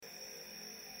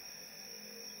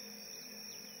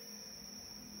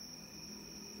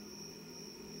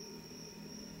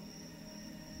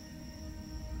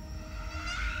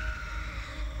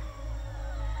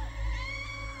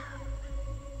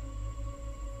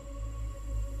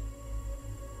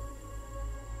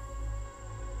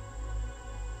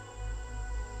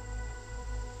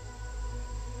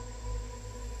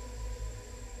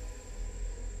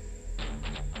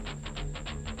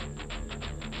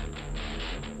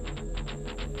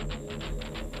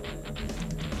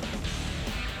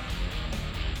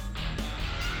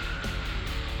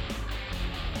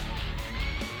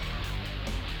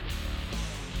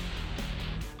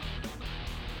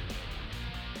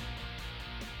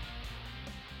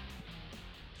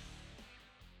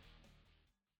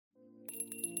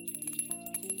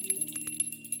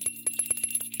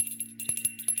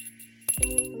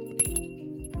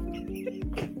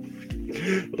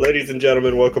Ladies and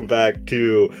gentlemen, welcome back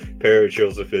to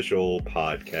Parachill's official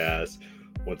podcast.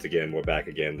 Once again, we're back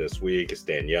again this week. It's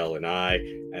Danielle and I,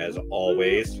 as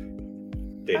always.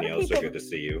 Danielle, so good to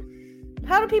see you.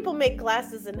 How do people make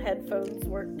glasses and headphones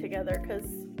work together? Because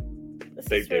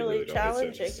this is really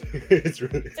challenging. It's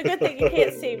really... It's a good thing you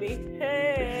can't see me.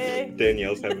 Hey.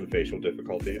 Danielle's having facial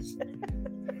difficulties.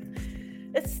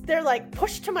 They're like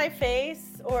pushed to my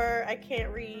face, or I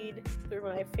can't read through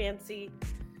my fancy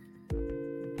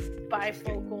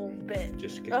bifocal bit.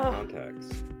 Just get contacts.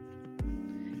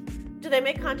 Do they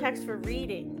make contacts for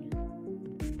reading?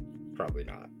 Probably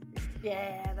not.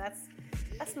 Yeah,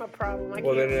 that's my problem.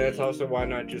 Well, then that's also why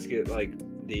not just get like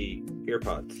the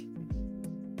AirPods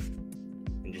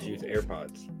and just use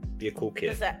AirPods. Be a cool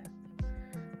kid.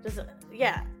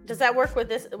 Does that work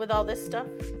with all this stuff?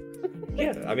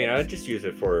 Yeah, I mean, I just use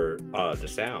it for the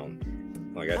sound.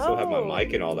 Like I still have my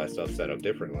mic and all that stuff set up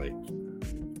differently.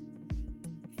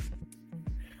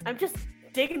 I'm just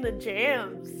digging the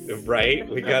jams. Right?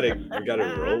 We got it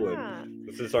rolling.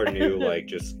 This is our new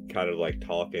just kind of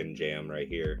talking jam right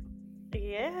here.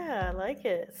 Yeah, I like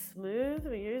it. Smooth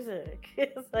music.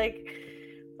 It's like,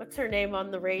 what's her name on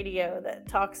the radio that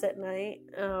talks at night?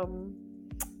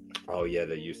 Oh yeah,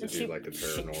 they used to do the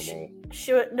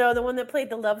paranormal. The one that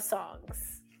played the love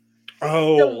songs.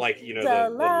 Oh, the love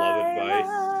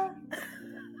advice.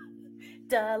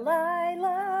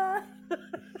 Delilah.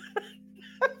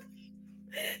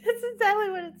 That's exactly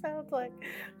what it sounds like.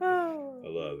 Oh, I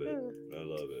love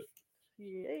it.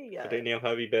 Yeah. So Danielle, how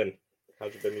have you been?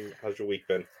 How's your week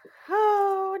been?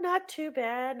 Oh, not too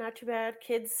bad.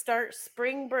 Kids start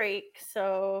spring break,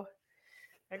 so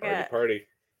I got party.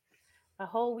 A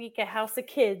whole week at House of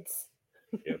Kids.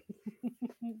 Yep.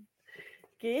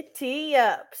 Get tea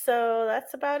up. So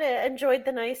that's about it. Enjoyed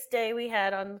the nice day we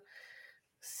had on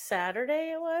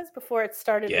Saturday. It was before it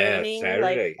started raining.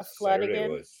 Saturday. A flood Saturday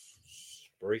again. Was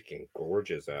freaking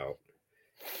gorgeous out.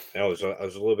 And I was a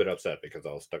little bit upset because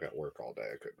I was stuck at work all day.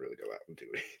 I couldn't really go out and do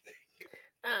anything.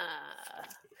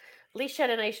 At least you had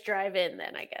a nice drive in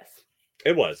then, I guess.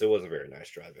 It was a very nice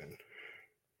drive in.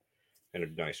 And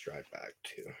a nice drive back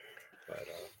too. But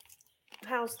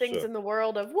how's things in the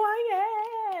world of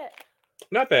Wyatt?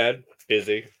 Not bad.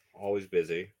 Busy. Always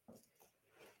busy.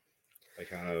 I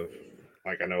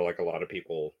know a lot of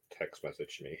people text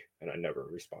message me and I never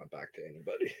respond back to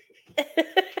anybody.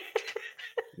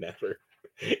 Never.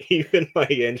 Even my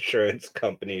insurance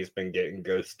company's been getting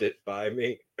ghosted by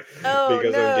me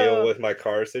because I'm dealing with my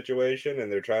car situation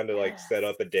and they're trying to set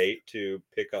up a date to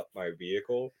pick up my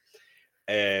vehicle.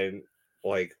 And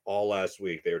all last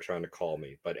week they were trying to call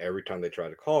me, but every time they tried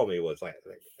to call me was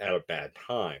at a bad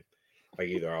time.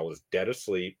 Either I was dead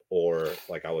asleep or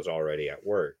I was already at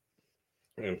work.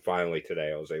 And finally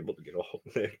today I was able to get a hold.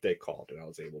 They called and I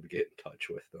was able to get in touch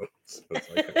with them. So it's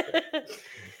okay.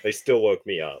 They still woke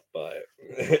me up, but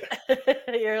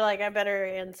you're I better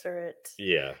answer it.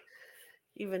 Yeah.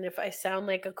 Even if I sound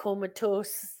like a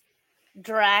comatose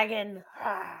dragon.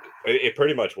 It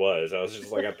pretty much was. I was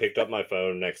just I picked up my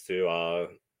phone next to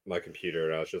my computer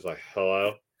and I was just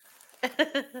hello.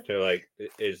 They're like,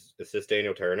 is this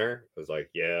Daniel Turner? I was like,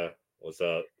 yeah. What's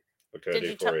up? What can I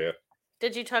do for you?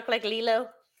 Did you talk like Lilo?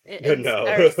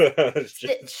 No.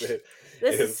 Stitch.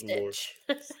 This is Stitch.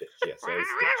 Stitch. Yes, that is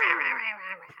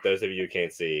Stitch. Those of you who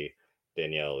can't see,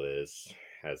 Danielle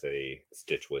has a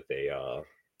Stitch with the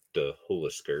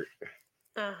hula skirt.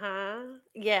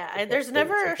 Yeah, there's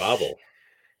never a bobble.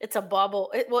 It's a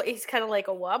bobble. He's kind of like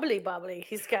a wobbly bobbly.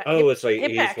 He's got it's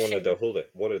hip he's action. one of the hula girls.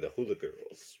 One of the hula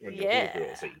girls that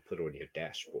you put on your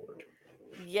dashboard.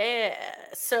 Yeah.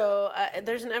 So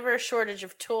there's never a shortage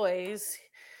of toys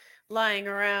lying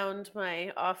around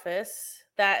my office.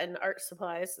 That and art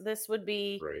supplies. This would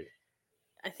be, right.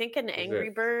 I think, an Angry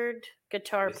Bird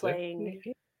guitar playing.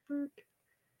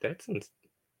 It's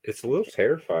a little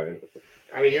terrifying.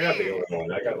 I mean, you're not the only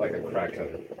one. I got a crack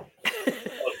ton of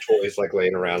toys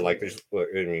laying around. There's,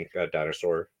 got a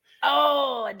dinosaur.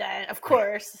 Oh, of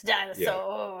course,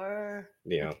 dinosaur.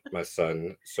 Yeah, my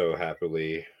son so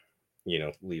happily,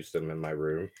 leaves them in my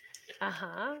room.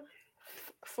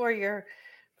 For your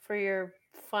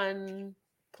fun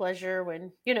pleasure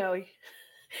when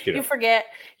You forget.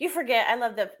 I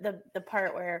love the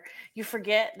part where you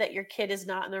forget that your kid is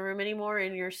not in the room anymore,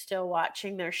 and you're still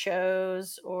watching their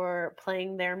shows or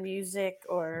playing their music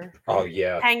or Oh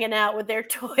yeah, hanging out with their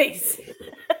toys.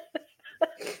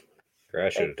 I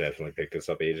should have definitely picked this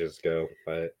up ages ago,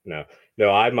 but no.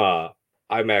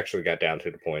 I'm actually got down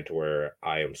to the point where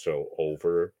I am so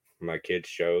over my kid's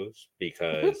shows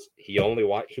because he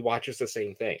watches the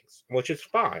same things, which is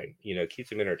fine,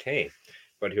 keeps him entertained.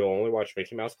 But he'll only watch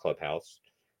Mickey Mouse Clubhouse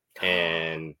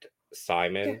and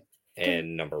Simon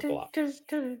and Number Blocks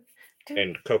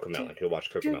and Cocomelon. He'll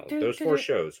watch Cocomelon. Those 4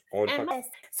 shows on.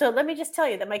 So let me just tell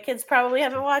you that my kids probably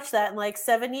haven't watched that in like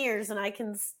 7 years, and I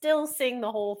can still sing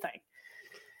the whole thing.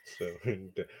 So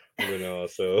I'm gonna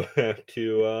also have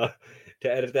to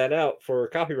edit that out for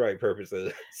copyright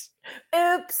purposes.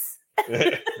 Oops.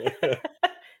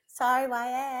 Sorry,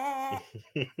 Wyatt.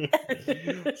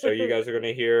 So you guys are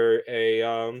gonna hear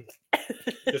a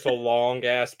just a long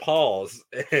ass pause,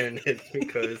 and it's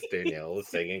because Danielle is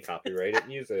singing copyrighted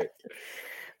music.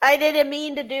 I didn't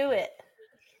mean to do it.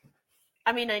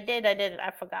 I mean, I did.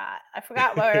 I forgot. I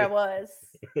forgot where I was.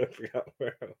 I forgot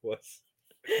where I was.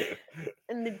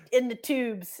 in the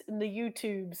tubes, in the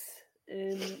YouTubes,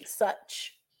 in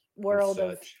such world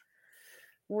of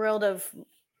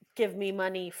give me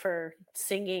money for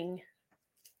singing,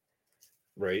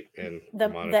 right? And the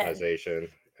monetization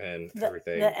and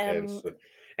everything,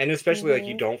 and especially like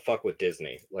you don't fuck with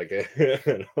Disney, like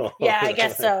yeah, I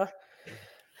guess so.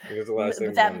 Because the last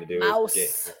thing we want to do is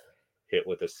get hit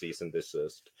with a cease and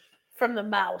desist from the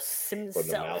mouse himself.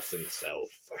 From the mouse himself.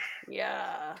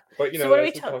 Yeah. But so what are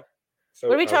we talking?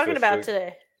 What are we talking about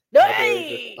today?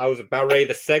 I was about ready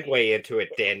to segue into it,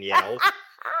 Danielle.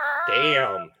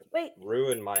 Damn. Wait.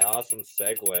 Ruined my awesome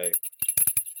segue.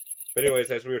 But anyways,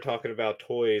 as we were talking about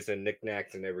toys and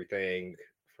knickknacks and everything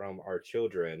from our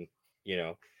children,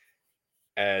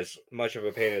 as much of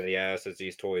a pain in the ass as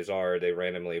these toys are, they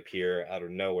randomly appear out of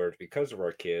nowhere because of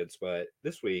our kids. But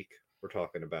this week, we're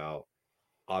talking about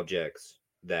objects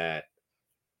that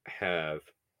have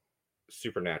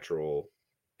supernatural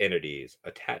entities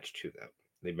attached to them.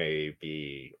 They may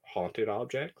be haunted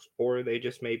objects, or they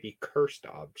just may be cursed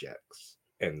objects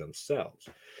in themselves.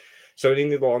 So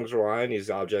anything along the line, these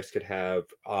objects could have,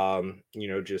 anybody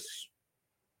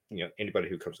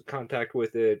who comes in contact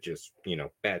with it, just,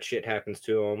 bad shit happens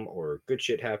to them, or good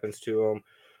shit happens to them,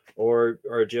 or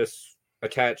just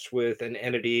attached with an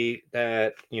entity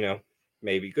that,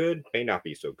 may be good, may not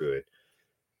be so good.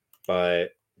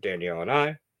 But Danielle and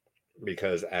I,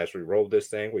 because as we rolled this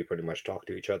thing, we pretty much talked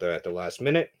to each other at the last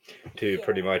minute to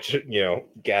pretty much,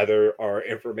 gather our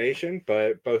information.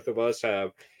 But both of us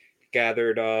have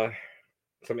gathered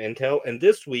some intel. And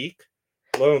this week,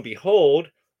 lo and behold,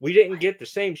 we didn't get the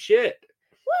same shit.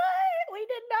 What? We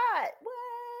did not.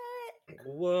 What?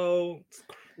 Whoa, it's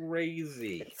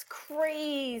crazy. It's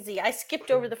crazy. I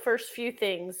skipped over the first few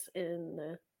things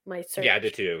in my search. Yeah, I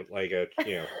did too. Like,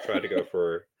 tried to go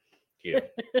for...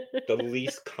 the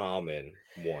least common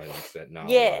ones that not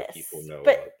a lot of people know.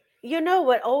 But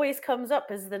what always comes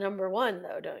up is the number one,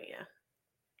 though, don't you?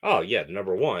 Oh yeah, the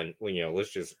number one. When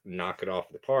let's just knock it off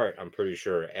the part. I'm pretty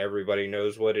sure everybody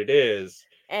knows what it is,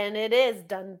 and it is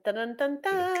dun dun dun dun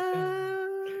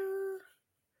dun.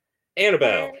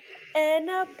 Annabelle.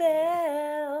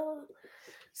 Annabelle.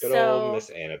 Good old Miss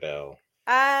Annabelle.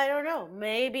 I don't know.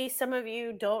 Maybe some of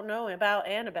you don't know about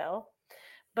Annabelle,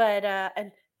 but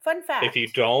and. Fun fact. If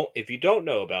you don't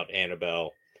know about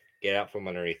Annabelle, get out from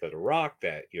underneath the rock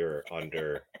that you're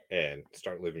under and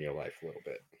start living your life a little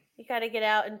bit. You got to get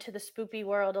out into the spoopy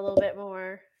world a little bit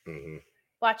more. Mm-hmm.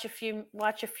 Watch a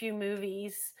few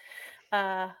movies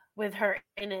with her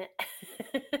in it.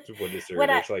 What is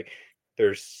there?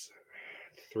 There's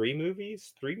 3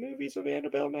 movies of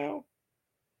Annabelle now.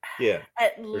 Yeah,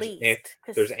 at least.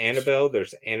 There's Annabelle.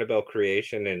 There's Annabelle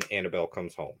Creation and Annabelle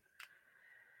Comes Home.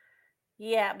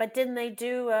 Yeah, but didn't they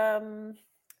do a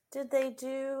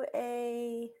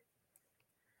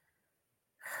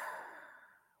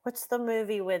what's the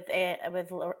movie with Ed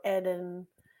and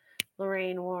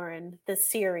Lorraine Warren, the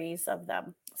series of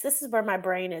them? So this is where my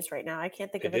brain is right now. I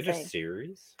can't think of a thing. A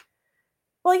series?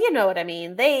 Well, you know what I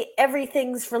mean.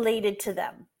 Everything's related to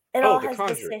them. It all has The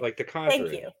Conjuring, like the Conjuring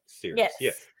Thank you. series. Yes.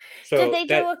 Yeah. So did they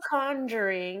do a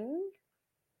Conjuring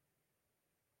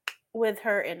with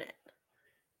her in it?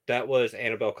 That was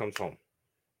Annabelle Comes Home.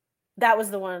 That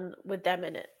was the one with them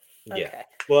in it. Okay. Yeah.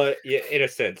 Well, yeah, in a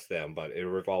sense, them, but it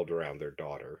revolved around their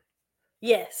daughter.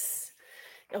 Yes.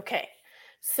 Okay.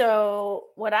 So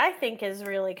what I think is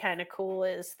really kind of cool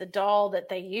is the doll that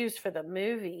they use for the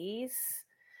movies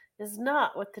is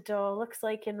not what the doll looks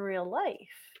like in real life.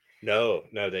 No,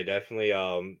 no, they definitely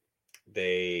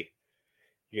they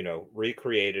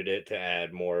recreated it to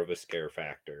add more of a scare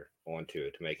factor onto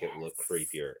it to make it look Yes.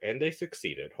 creepier. And they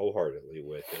succeeded wholeheartedly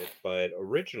with it. But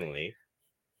originally,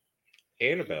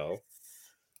 Annabelle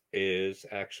Yes. is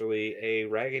actually a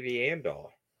Raggedy Ann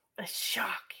doll.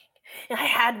 Shocking. I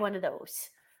had one of those.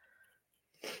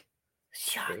 Okay.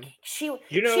 Shocking. She You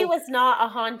she know, was not a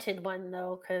haunted one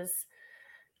though, because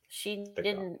she thank God.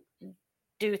 didn't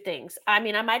do things. I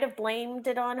mean, I might have blamed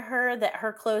it on her that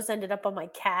her clothes ended up on my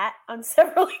cat on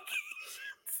several occasions.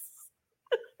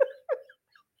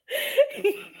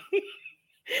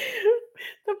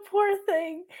 The poor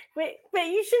thing. Wait,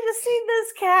 you should have seen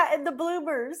this cat in the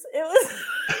bloomers. It was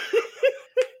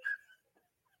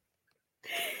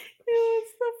it was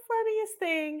the funniest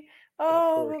thing. That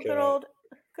poor Oh, cat.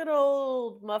 good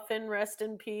old Muffin, rest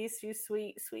in peace, you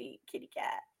sweet, sweet kitty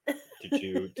cat. Did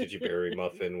you bury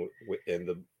Muffin in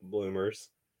the bloomers?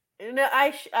 No,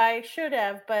 I should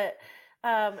have, but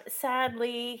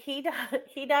sadly, he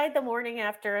died the morning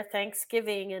after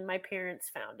Thanksgiving, and my parents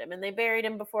found him, and they buried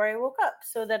him before I woke up,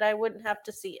 so that I wouldn't have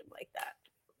to see him like that.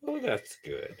 Oh, that's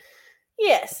good.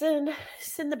 Yes, and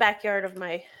it's in the backyard of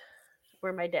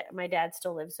where my dad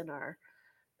still lives in our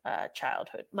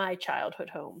my childhood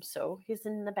home. So he's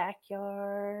in the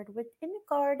backyard in the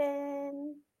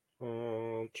garden.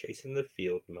 Oh, chasing the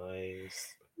field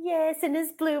mice. Yes, in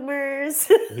his bloomers.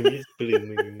 He's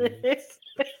blooming.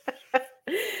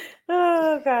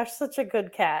 Oh gosh, such a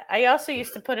good cat. I also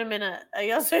used to put him in a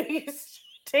I also used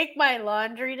to take my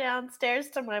laundry downstairs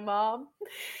to my mom.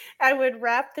 I would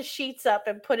wrap the sheets up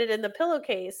and put it in the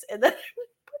pillowcase, and then put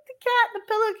the cat in the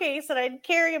pillowcase, and I'd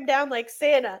carry him down like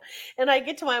Santa. And I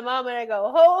get to my mom and I go,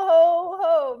 ho ho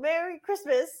ho, Merry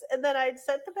Christmas. And then I'd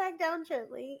set the bag down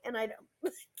gently, and the cat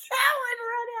would run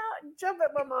out and jump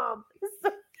at my mom.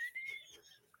 So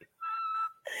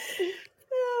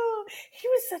oh, he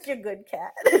was such a good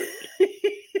cat.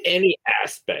 Any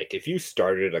aspect, if you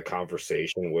started a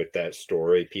conversation with that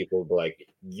story, people would be like,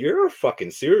 "You're a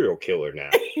fucking serial killer now."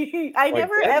 I Like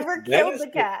never ever that killed is the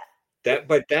cat.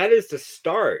 but that is the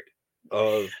start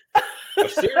of a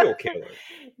serial killer is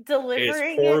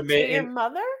Delivering it to your tormenting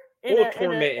mother well in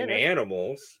tormenting a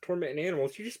animals. Tormenting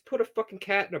animals. You just put a fucking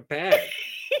cat in a bag.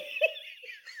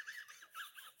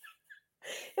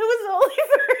 It was only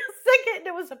for a second.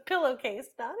 It was a pillowcase,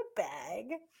 not a bag.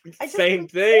 I just Same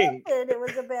thing. pretended it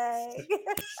was a bag.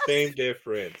 Same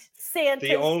difference. The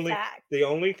Santa's only cat. the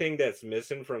only thing that's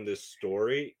missing from this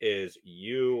story is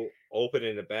you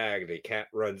opening the bag, the cat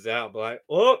runs out, but like,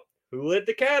 oh, who let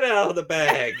the cat out of the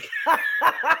bag?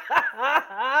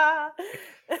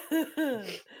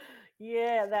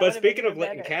 Yeah, that But would have been speaking of even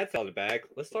letting better. cats out of the bag,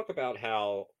 let's talk about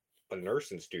how a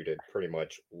nursing student pretty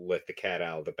much let the cat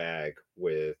out of the bag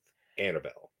with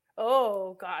Annabelle.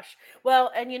 Oh gosh.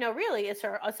 Well, and really it's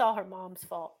all her mom's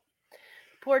fault.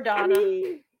 Poor I Donna.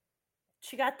 mean,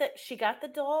 She got the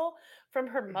doll from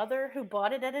her mother who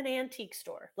bought it at an antique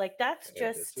store. Like that's and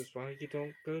this just is why you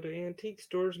don't go to antique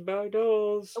stores and buy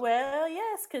dolls. well,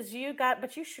 yes, because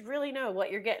but you should really know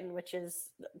what you're getting, which is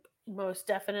most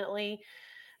definitely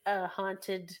a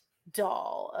haunted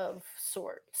doll of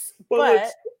sorts. Well,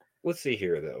 But let's see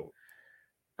here though.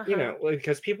 uh-huh. Like,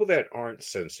 because people that aren't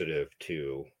sensitive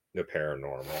to the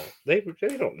paranormal, they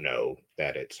don't know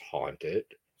that it's haunted.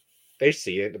 They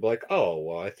see it, they'll be like, "Oh,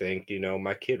 well, I think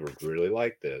my kid would really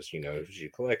like this. She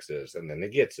collects this, and then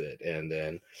it gets it, and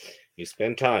then you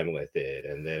spend time with it,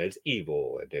 and then it's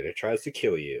evil, and then it tries to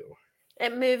kill you."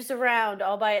 It moves around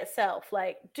all by itself,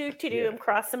 like doo to doo. Yeah, I'm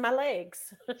crossing my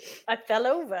legs. I fell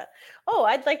over. Oh,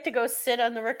 I'd like to go sit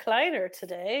on the recliner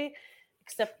today,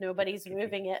 except nobody's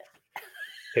moving it.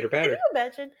 pitter Can you patter.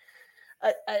 imagine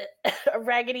a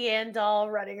Raggedy Ann doll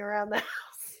running around the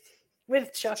house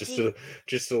with Just Chucky? a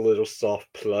just a little soft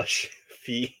plush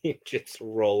feet just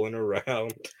rolling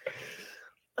around.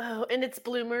 Oh, and it's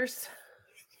bloomers.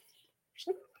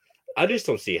 I just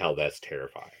don't see how that's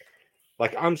terrifying.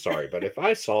 Like, I'm sorry, but if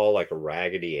I saw like a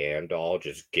Raggedy Ann doll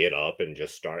just get up and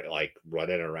just start like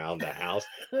running around the house,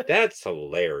 that's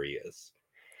hilarious.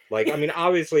 Like, I mean,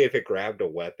 obviously, if it grabbed a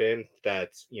weapon,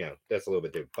 that's a little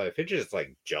bit different. But if it just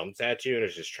like jumps at you and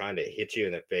is just trying to hit you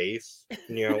in the face,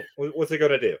 what's it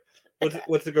gonna do?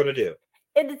 What's it gonna do?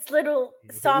 And its little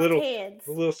soft Little hands.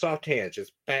 little soft hands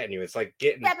just patting you. It's like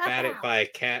getting Pow, pow, batted pow. by a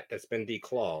cat that's been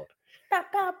declawed. Pow,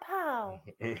 pow, pow.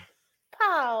 It's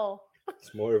Pow.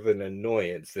 more of an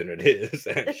annoyance than it is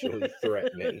actually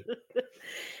threatening.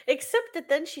 Except that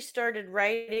then she started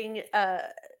writing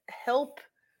help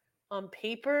on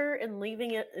paper and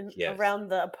leaving it Yes. around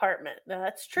the apartment. Now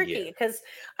that's tricky Yeah. because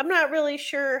I'm not really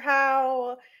sure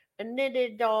how a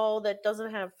knitted doll that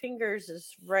doesn't have fingers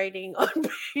is writing on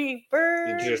paper.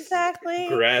 It just Exactly.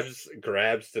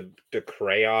 grabs the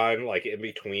crayon like in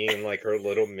between like her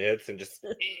little mitts and just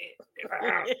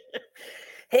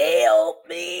Help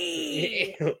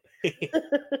me.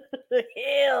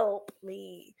 Help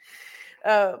me.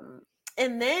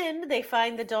 And then they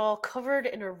find the doll covered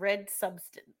in a red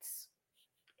substance.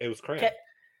 It was crayon.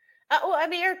 Well, I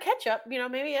mean, or ketchup.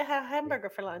 Maybe I had a hamburger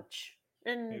for lunch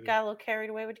and Maybe. got a little carried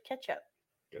away with the ketchup.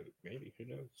 Maybe, who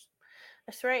knows?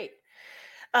 That's right.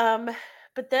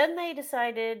 But then they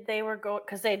decided they were going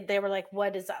because they were like,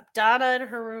 "What is up?" Donna and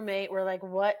her roommate were like,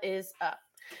 "What is up?"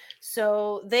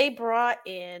 So they brought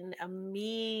in a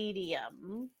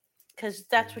medium because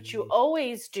that's what you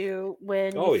always do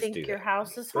when you think your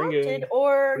house is haunted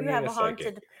or you have a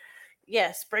haunted.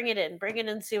 Yes, bring it in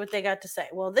and see what they got to say.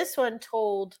 Well, this one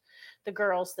told the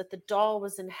girls that the doll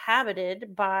was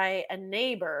inhabited by a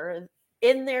neighbor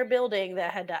in their building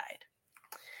that had died.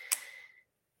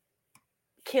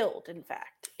 Killed, in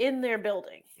fact, in their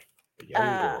building.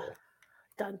 Young girl.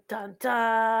 Dun dun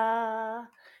dun.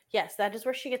 Yes, that is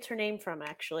where she gets her name from.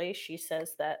 Actually, she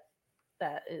says that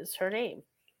is her name.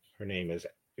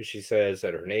 She says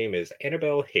that her name is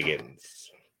Annabelle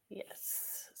Higgins. Yes.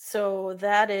 So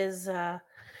that is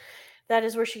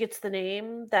where she gets the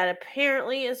name. That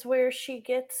apparently is where she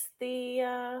gets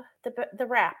the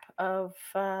rap of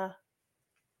the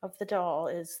doll.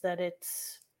 Is that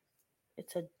it's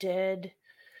a dead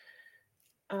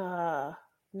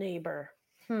neighbor.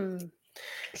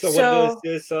 So what does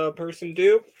this person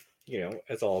do?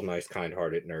 As all nice,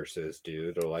 kind-hearted nurses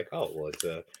do. They're like, oh, well, it's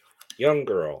a young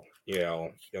girl.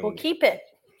 We'll keep it.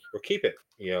 We'll keep it.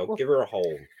 Give her a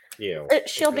home.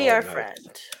 She'll be our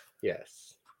friend.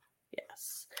 Yes.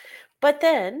 Yes. But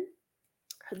then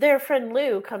their friend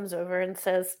Lou comes over and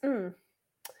says,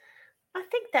 I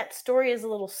think that story is a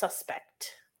little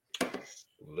suspect.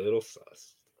 Little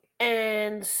sus.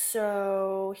 And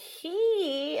so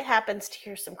he happens to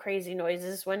hear some crazy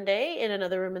noises one day in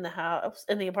another room in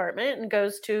the apartment, and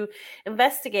goes to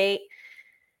investigate.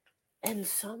 And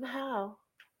somehow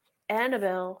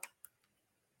Annabelle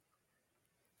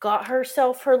got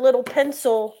herself her little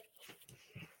pencil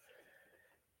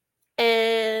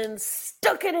and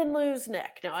stuck it in Lou's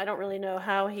neck. Now, I don't really know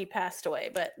how he passed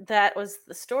away, but that was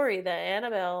the story, that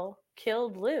Annabelle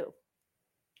killed Lou.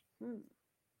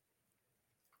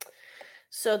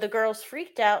 So the girls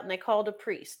freaked out and they called a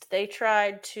priest. They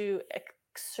tried to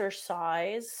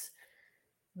exorcise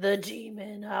the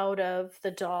demon out of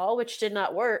the doll, which did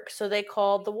not work. So they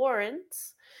called the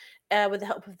Warrens with the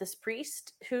help of this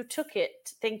priest, who took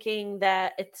it, thinking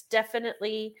that it's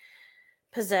definitely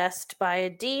possessed by a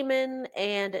demon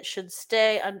and it should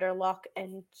stay under lock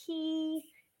and key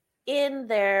in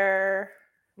their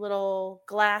little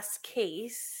glass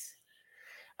case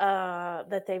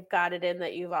that they've got it in,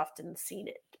 that you've often seen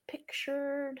it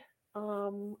pictured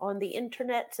on the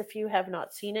internet. So if you have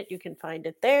not seen it, you can find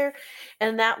it there.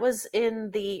 And that was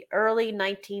in the early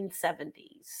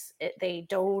 1970s. They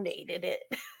donated it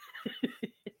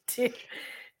to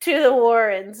the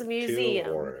Warrens Museum.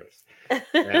 To the Warrens.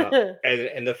 Now,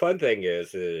 and the fun thing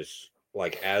is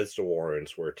like, as the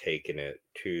Warrens were taking it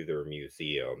to their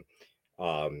museum,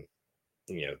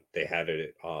 they had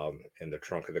it in the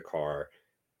trunk of the car,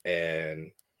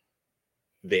 and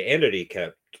the entity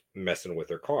kept messing with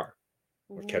their car,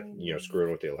 kept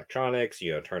screwing with the electronics,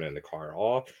 turning the car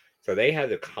off. So they had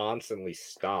to constantly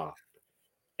stop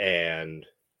and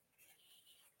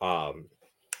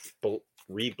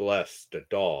re-bless the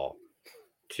doll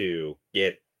to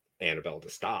get Annabelle to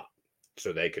stop,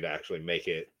 so they could actually make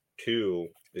it to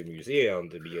the museum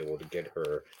to be able to get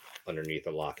her underneath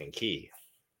a lock and key.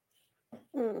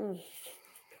 I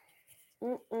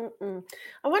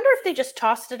wonder if they just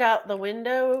tossed it out the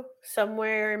window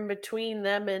somewhere in between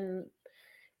them and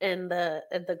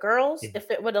the girls. If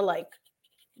it would have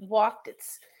walked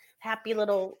its happy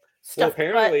little stuff. Well,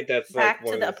 apparently that's back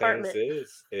one to the of the apartment.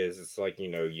 things is it's like,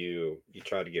 you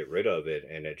try to get rid of it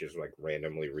and it just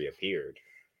randomly reappeared.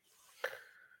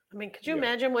 I mean, could you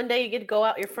imagine one day you get to go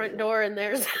out your front door and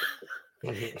there's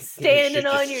standing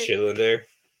on your chilling there,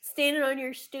 standing on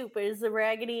your stoop is the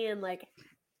Raggedy and hey,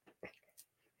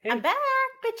 I'm back,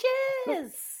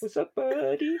 bitches. What's up,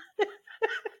 buddy?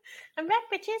 I'm back,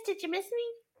 bitches. Did you miss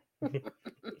me?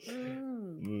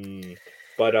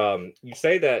 But you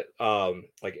say that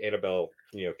Annabelle,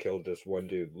 killed this one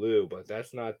dude, Lou, but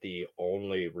that's not the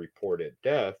only reported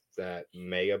death that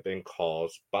may have been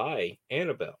caused by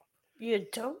Annabelle. You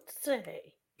don't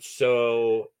say.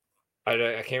 So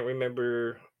I can't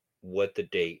remember what the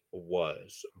date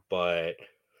was, but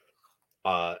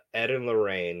Ed and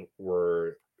Lorraine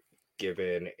were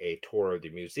giving a tour of the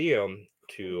museum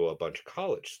to a bunch of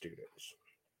college students.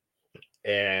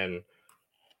 And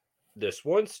this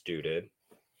one student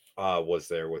was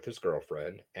there with his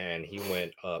girlfriend, and he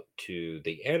went up to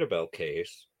the Annabelle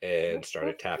case and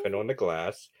started tapping on the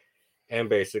glass, and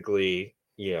basically,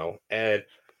 and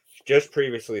just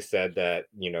previously said that,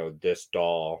 this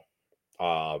doll,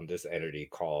 this entity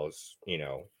caused,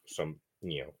 some,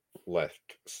 left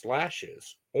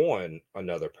slashes on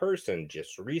another person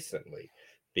just recently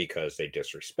because they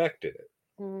disrespected it.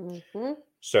 Mm-hmm.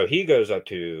 So he goes up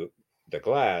to the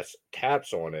glass,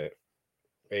 taps on it,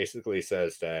 basically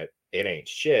says that it ain't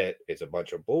shit, it's a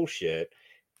bunch of bullshit,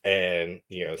 and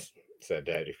said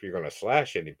that if you're gonna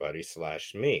slash anybody,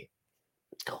 slash me.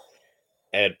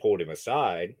 Ed pulled him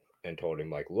aside and told him,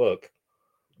 like, look,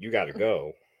 you gotta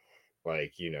go.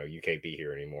 Like, you can't be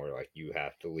here anymore. Like, you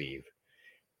have to leave.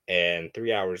 And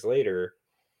 3 hours later,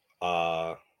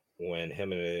 when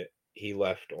he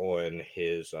left on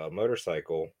his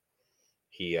motorcycle,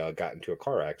 he got into a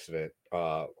car accident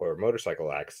or a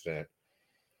motorcycle accident.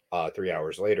 3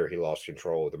 hours later, he lost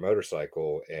control of the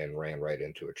motorcycle and ran right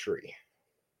into a tree.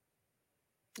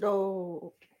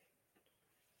 Oh,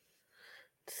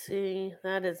 see,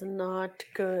 that is not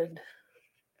good.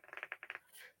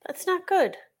 That's not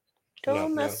good.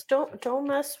 Don't mess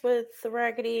with the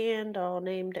Raggedy Ann doll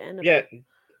named Annabelle.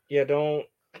 Yeah, don't.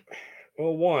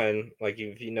 Well, one, like,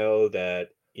 if you know that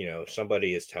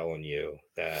somebody is telling you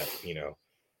that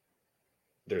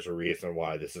there's a reason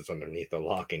why this is underneath a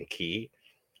lock and key,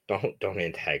 don't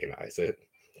antagonize it.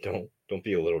 Don't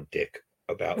be a little dick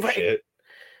about shit.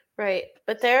 Right,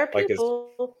 but there are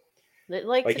people that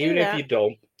like to do that.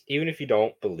 Even if you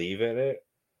don't believe in it,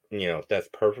 that's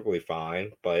perfectly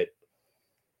fine. But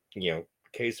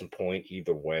case in point,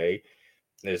 either way,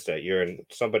 is that you're in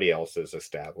somebody else's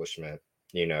establishment.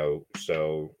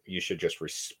 So you should just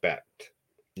respect,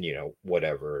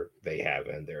 whatever they have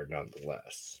in there,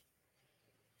 nonetheless.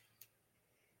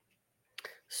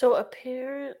 So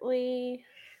apparently,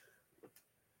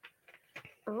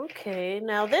 okay.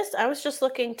 Now this, I was just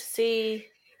looking to see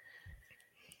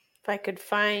if I could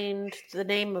find the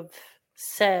name of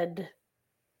said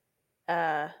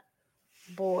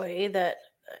boy that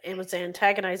it was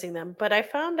antagonizing them, but I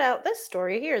found out this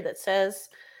story here that says,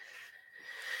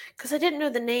 because I didn't know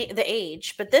the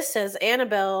age, but this says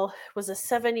Annabelle was a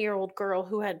 7-year-old girl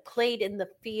who had played in the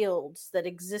fields that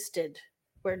existed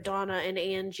where Donna and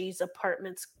Angie's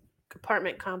apartment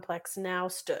complex now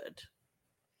stood.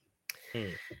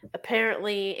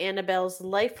 Apparently, Annabelle's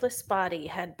lifeless body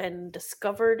had been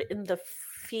discovered in the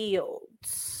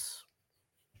fields.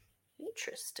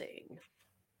 Interesting.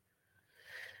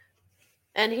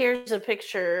 And here's a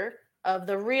picture of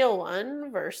the real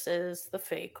one versus the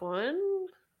fake one.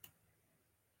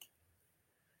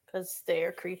 Because they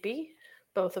are creepy,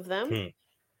 both of them.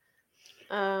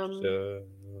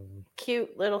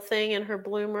 Cute little thing in her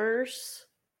bloomers.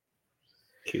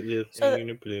 Cute little thing in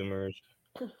her bloomers.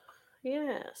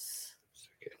 Yes.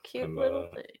 Cute little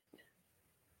thing.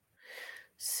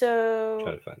 So I'm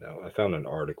trying to find out. I found an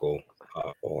article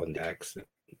on the accident,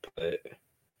 but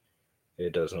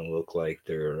it doesn't look like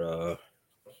they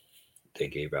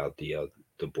gave out the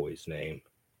boy's name.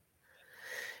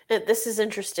 This is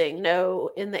interesting.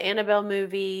 No, in the Annabelle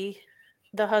movie,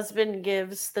 the husband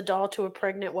gives the doll to a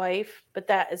pregnant wife, but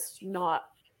that is not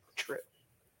true.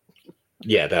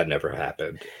 Yeah, that never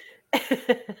happened.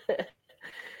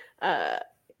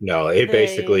 No,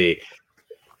 basically,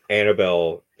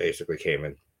 Annabelle basically came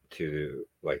into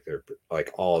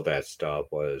all of that stuff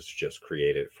was just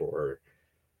created for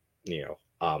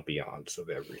ambiance of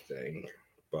everything.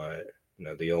 But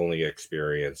the only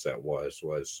experience that was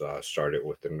started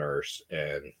with the nurse,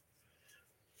 and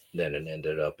then it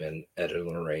ended up in Ed and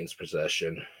Lorraine's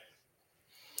possession.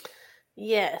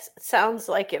 Yes, it sounds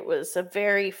like it was a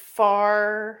very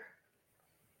far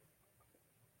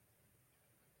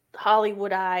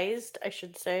Hollywoodized, I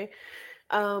should say,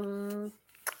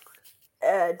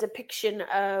 depiction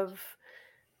of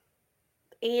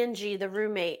Angie, the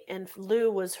roommate, and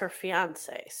Lou was her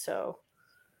fiance. So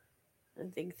I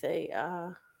think they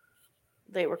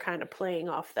were kind of playing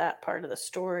off that part of the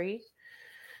story.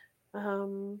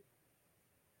 And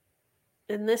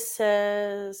this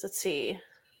says, let's see.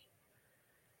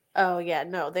 Oh yeah,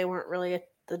 no, they weren't really.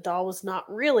 The doll was not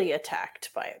really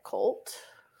attacked by a cult.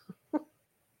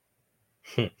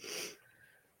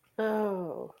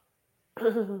 Oh.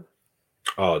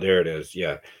 Oh, there it is.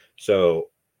 Yeah. So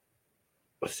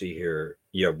let's see here.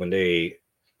 Yeah,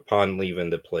 upon leaving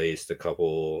the place, the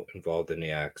couple involved in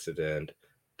the accident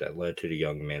that led to the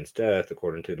young man's death,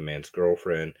 according to the man's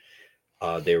girlfriend,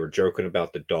 They were joking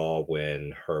about the doll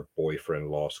when her boyfriend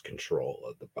lost control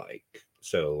of the bike.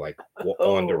 So, like,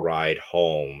 on the Oh. ride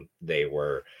home, they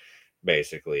were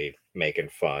basically making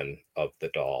fun of the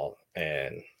doll,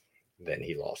 and then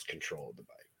he lost control of the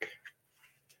bike.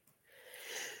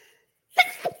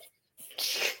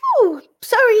 Oh,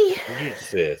 sorry.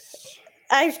 Jesus.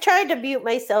 I tried to mute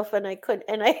myself and I couldn't,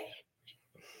 and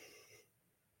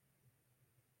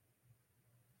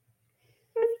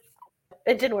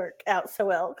it didn't work out so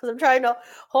well because I'm trying to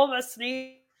hold my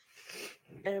sneeze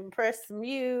and press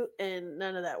mute, and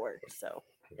none of that worked. So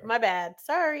my bad.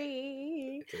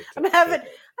 Sorry. I'm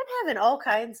having all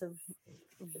kinds of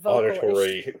vocal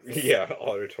auditory issues. Yeah,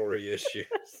 auditory issues.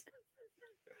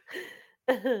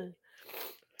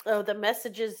 Oh, the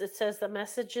messages, it says the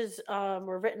messages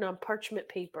were written on parchment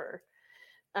paper.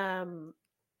 And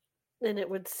it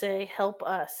would say help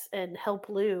us and help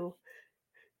Lou.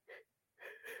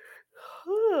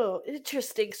 Oh,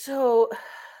 interesting. So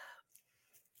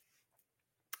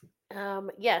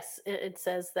yes, it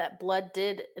says that blood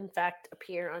did in fact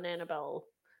appear on Annabelle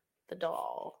the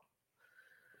doll.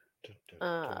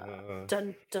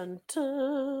 Dun dun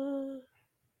dun.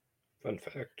 Fun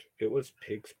fact: it was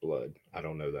pig's blood. I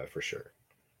don't know that for sure.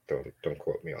 Don't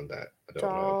quote me on that. I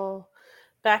don't know.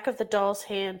 Back of the doll's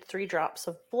hand, 3 drops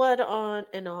of blood on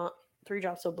 3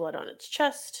 drops of blood on its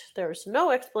chest. There was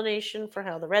no explanation for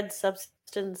how the red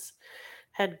substance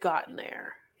had gotten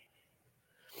there.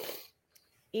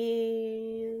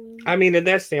 I mean, in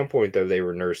that standpoint, though, they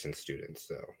were nursing students,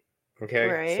 though. Okay,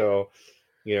 Right. so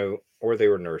or they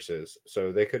were nurses,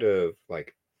 so they could have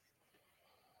like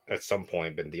at some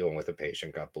point been dealing with a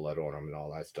patient, got blood on them, and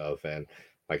all that stuff, and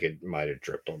like it might have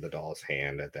dripped on the doll's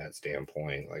hand at that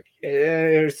standpoint. Like,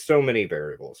 there's so many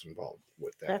variables involved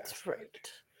with that. That's aspect.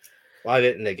 right. Why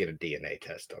didn't they get a DNA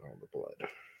test done on the blood?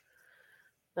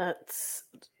 That's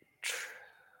true.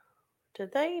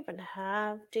 Did they even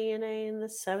have DNA in the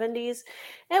 70s?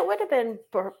 It would have been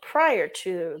prior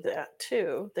to that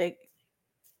too.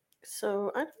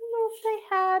 So I don't know if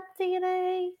they had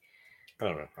DNA. I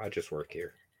don't know. I just work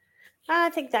here.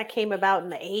 I think that came about in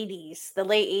the 80s, the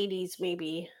late 80s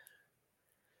maybe.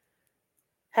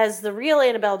 Has the real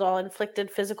Annabelle doll inflicted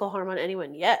physical harm on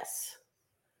anyone? Yes.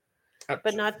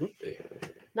 Absolutely.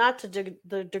 But not to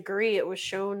the degree it was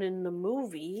shown in the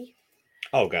movie.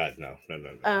 Oh God, no.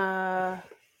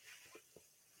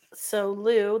 So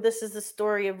Lou, this is the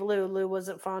story of Lou. Lou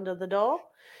wasn't fond of the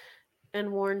doll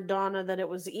and warned Donna that it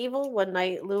was evil. One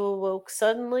night, Lou awoke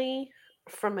suddenly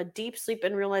from a deep sleep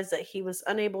and realized that he was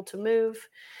unable to move.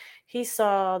 He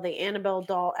saw the Annabelle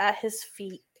doll at his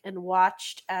feet and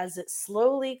watched as it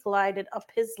slowly glided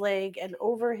up his leg and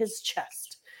over his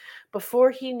chest. Before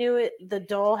he knew it, the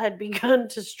doll had begun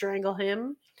to strangle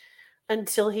him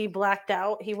until he blacked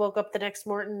out. He woke up the next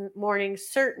morning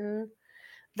certain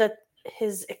that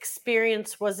his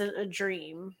experience wasn't a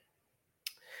dream.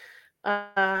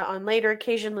 On later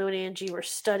occasion, Lou and Angie were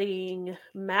studying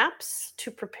maps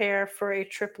to prepare for a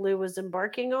trip Lou was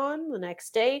embarking on the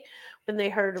next day when they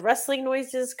heard rustling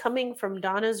noises coming from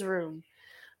Donna's room.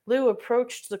 Lou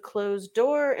approached the closed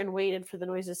door and waited for the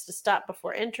noises to stop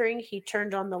before entering. He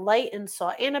turned on the light and saw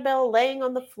Annabelle laying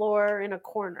on the floor in a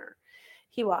corner.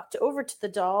 He walked over to the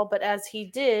doll, but as he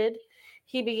did,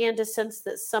 he began to sense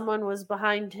that someone was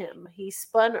behind him. He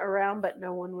spun around, but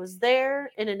no one was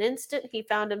there. In an instant, he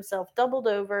found himself doubled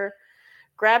over,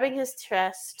 grabbing his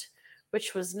chest,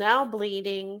 which was now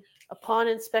bleeding. Upon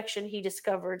inspection, he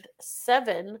discovered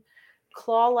 7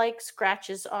 claw-like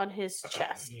scratches on his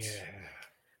chest.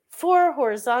 4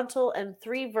 horizontal and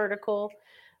 3 vertical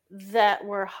that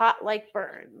were hot like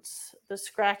burns. The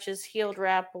scratches healed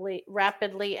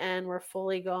rapidly and were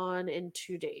fully gone in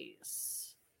 2 days.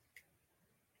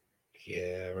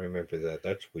 Yeah, I remember that.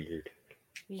 That's weird.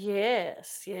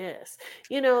 Yes.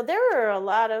 There are a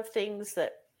lot of things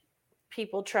that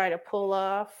people try to pull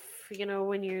off,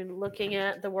 when you're looking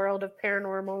at the world of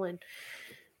paranormal, and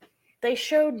they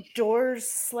show doors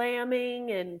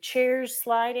slamming and chairs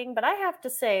sliding, but I have to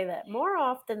say that more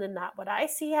often than not, what I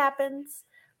see happens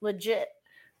legit,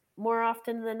 more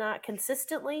often than not,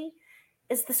 consistently,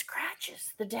 is the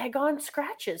scratches, the daggone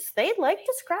scratches. They like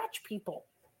to scratch people.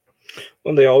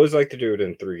 Well, they always like to do it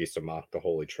in threes to mock the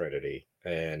Holy Trinity.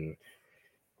 And,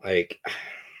 like, I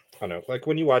don't know, like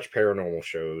when you watch paranormal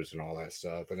shows and all that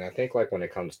stuff, and I think, like, when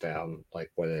it comes down,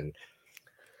 like, when,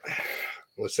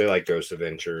 let's say, like, Ghost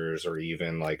Adventures or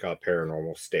even, like, a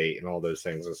Paranormal State and all those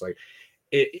things, it's like,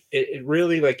 it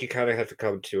really, like, you kind of have to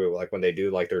come to it, like, when they do,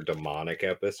 like, their demonic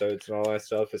episodes and all that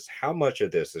stuff, is how much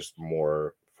of this is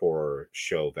more for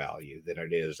show value than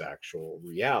it is actual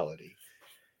reality.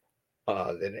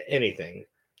 Than anything,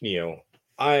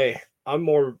 I'm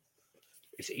more.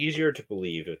 It's easier to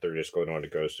believe if they're just going on a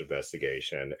ghost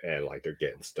investigation and like they're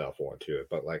getting stuff onto it.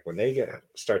 But like when they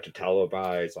start to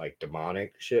televise like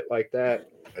demonic shit like that,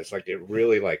 it's like it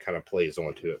really like kind of plays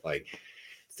onto it. Like,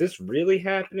 is this really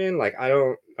happening? Like, I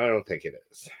don't think it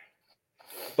is.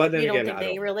 But then you don't again, think I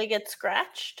they don't. really get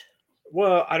scratched?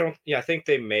 Well, I don't. Yeah, I think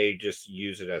they may just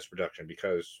use it as production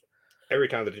because every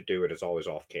time that they do it, it's always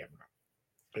off camera.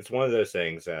 It's one of those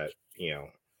things that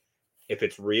if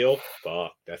it's real,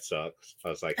 fuck, that sucks. I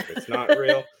was like, if it's not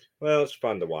real, well, it's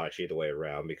fun to watch either way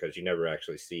around because you never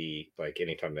actually see, like,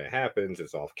 anytime that happens,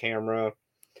 it's off camera.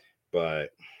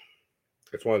 But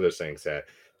it's one of those things that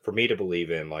for me to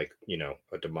believe in, like,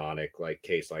 a demonic, like,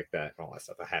 case like that and all that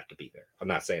stuff, I have to be there. I'm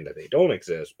not saying that they don't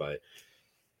exist, but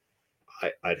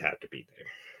I'd have to be there.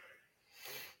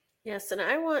 Yes, and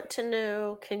I want to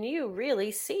know, can you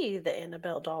really see the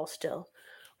Annabelle doll still?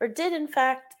 Or did, in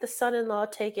fact, the son-in-law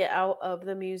take it out of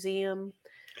the museum?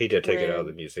 He did take it out of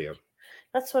the museum.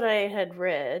 That's what I had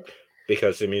read.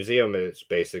 Because the museum is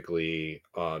basically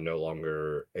no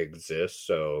longer exists,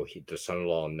 so the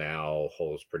son-in-law now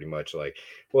holds pretty much like,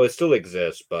 well, it still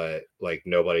exists, but like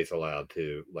nobody's allowed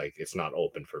to, like, it's not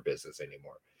open for business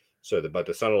anymore. So but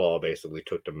the son-in-law basically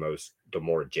took the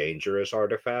more dangerous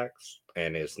artifacts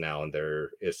and is now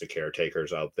is the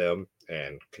caretakers of them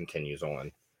and continues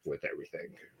on with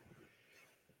everything.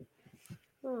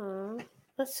 Oh,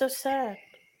 that's so sad.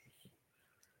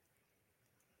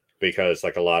 Because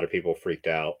like a lot of people freaked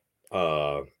out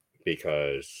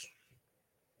because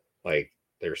like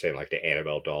they were saying like the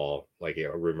Annabelle doll, like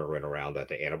a rumor went around that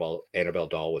the Annabelle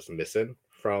doll was missing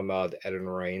from the Ed and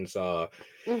Lorraine's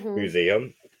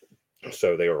museum.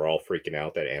 So they were all freaking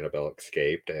out that Annabelle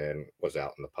escaped and was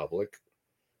out in the public.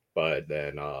 But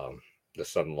then the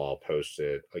son-in-law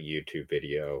posted a YouTube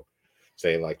video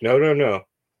saying like, no,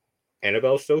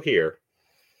 Annabelle's still here.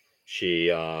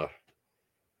 She I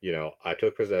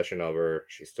took possession of her.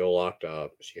 She's still locked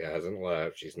up. She hasn't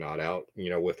left. She's not out,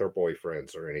 with her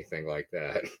boyfriends or anything like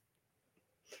that.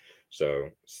 So,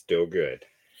 still good.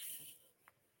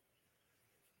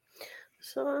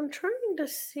 So I'm trying to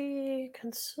see,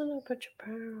 consider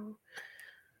I'm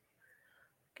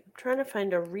trying to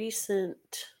find a recent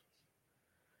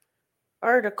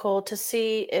article to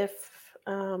see if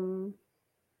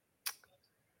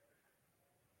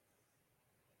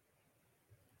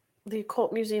the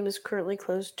Occult Museum is currently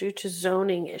closed due to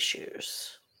zoning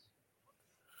issues.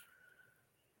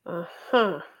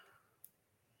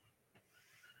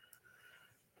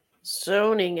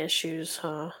 Zoning issues,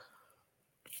 huh?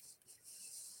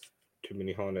 Too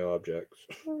many haunted objects.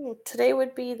 Today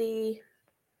would be the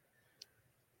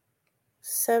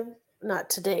not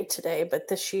today, but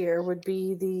this year would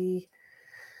be the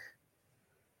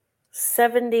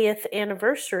 70th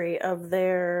anniversary of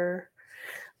their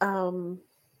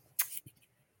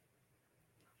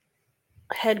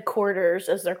headquarters,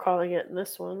 as they're calling it in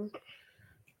this one.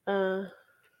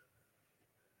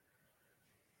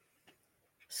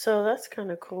 So that's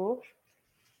kind of cool.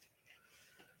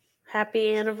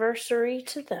 Happy anniversary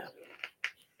to them.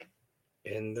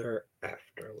 In their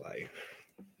afterlife.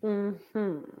 Do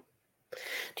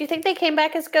you think they came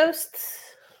back as ghosts?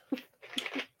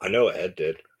 I know Ed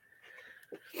did.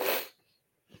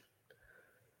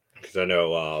 Because I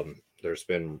know there's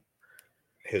been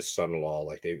his son-in-law,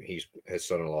 like his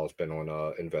son-in-law has been on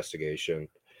an investigation,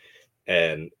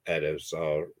 and Ed has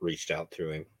reached out to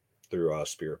him through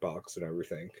Spirit Box and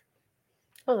everything.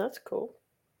 Oh, that's cool.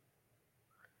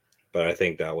 But I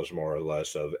think that was more or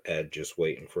less of Ed just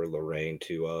waiting for Lorraine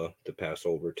to pass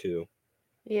over too.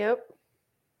 Yep.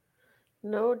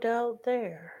 No doubt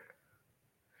there.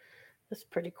 That's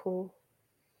pretty cool.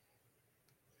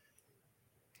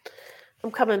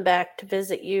 I'm coming back to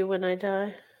visit you when I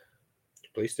die.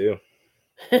 Please do.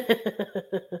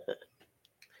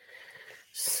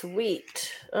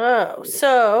 Sweet. Oh,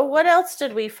 so what else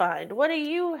did we find? What do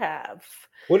you have?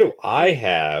 What do I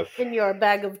have in your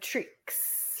bag of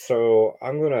tricks? So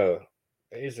I'm going to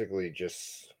basically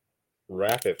just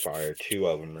rapid fire two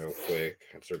of them real quick.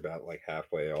 It's about like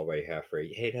halfway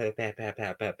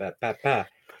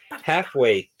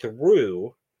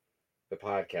through the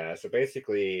podcast. So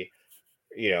basically,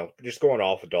 just going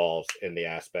off of dolls in the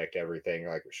aspect, everything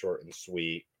like short and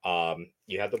sweet.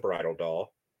 You have the bridal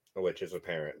doll, which is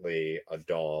apparently a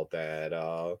doll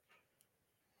that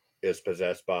is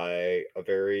possessed by a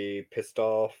very pissed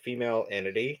off female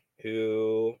entity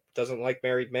who doesn't like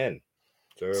married men.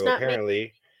 So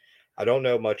apparently, I don't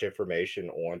know much information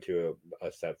onto it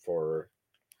except for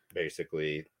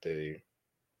basically the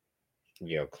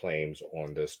claims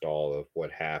on this doll of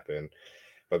what happened.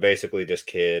 But basically, this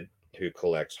kid who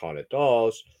collects haunted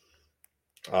dolls,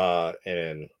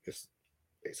 and is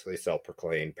basically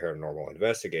self-proclaimed paranormal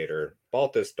investigator,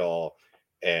 bought this doll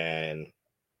and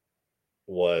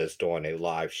was doing a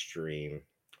live stream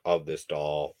of this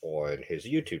doll on his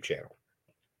YouTube channel.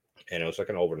 And it was like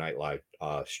an overnight live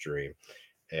stream.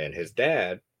 And his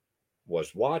dad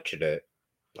was watching it,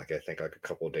 like I think like a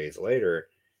couple of days later,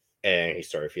 and he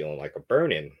started feeling like a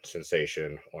burning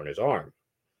sensation on his arm.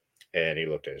 And he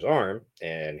looked at his arm,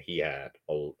 and he had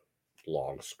a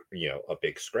long, a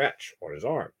big scratch on his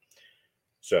arm.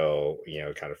 So,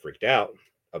 kind of freaked out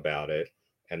about it.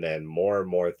 And then more and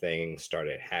more things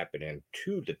started happening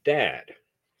to the dad.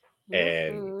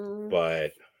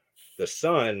 But the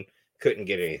son couldn't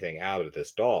get anything out of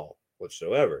this doll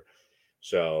whatsoever.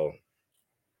 So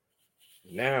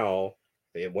now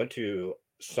they went to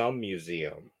some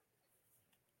museum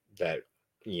that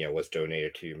was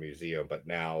donated to a museum, but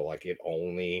now like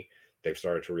they've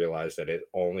started to realize that it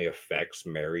only affects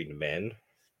married men.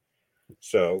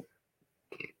 So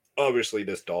obviously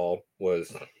this doll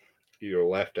was either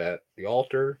left at the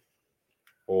altar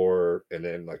and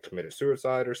then like committed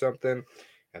suicide or something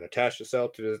and attached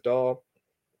itself to this doll.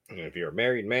 And if you're a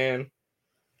married man,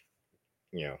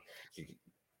 you're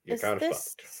kind of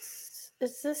fucked.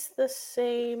 Is this the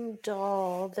same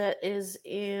doll that is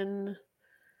in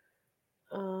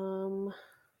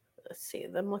let's see,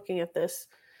 I'm looking at this.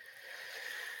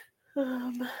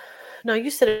 No, you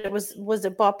said it was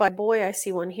it bought by a boy? I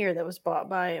see one here that was bought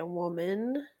by a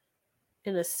woman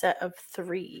in a set of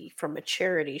 3 from a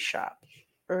charity shop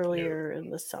earlier in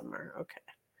the summer. Okay.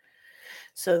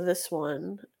 So this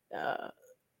one,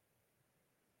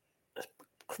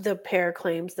 the pair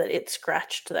claims that it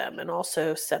scratched them and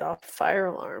also set off fire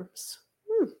alarms.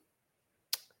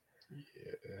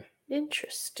 Yeah.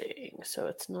 Interesting. So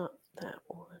it's not that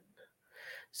one.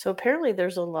 So apparently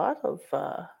there's a lot of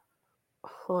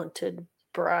haunted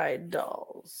bride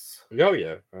dolls. Oh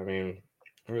yeah. I mean,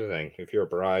 here's the thing. If you're a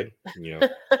bride,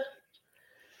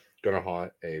 gonna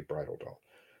haunt a bridal doll.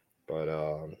 But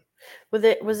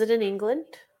was it in England?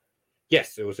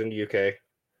 Yes, it was in the UK.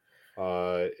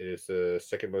 It is the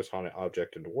second most haunted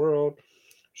object in the world.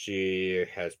 She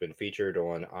has been featured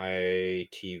on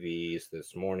ITV's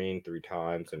This Morning 3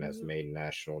 times and has made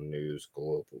national news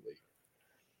globally.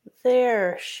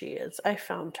 There she is. I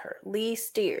found her. Lee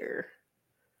Steer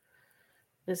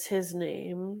is his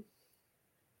name.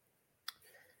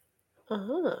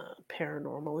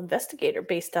 Paranormal investigator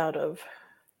based out of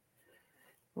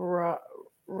Rotherham.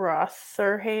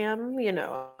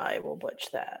 I will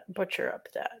butcher up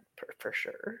that for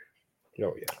sure.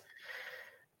 Oh yeah.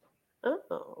 Oh,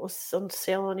 it was on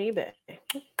sale on eBay.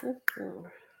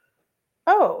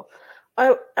 Oh,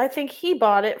 I think he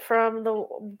bought it from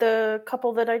the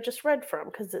couple that I just read from,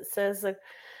 because it says the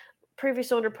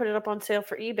previous owner put it up on sale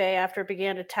for eBay after it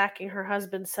began attacking her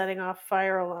husband, setting off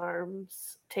fire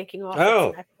alarms, taking off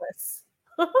its necklace.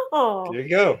 There you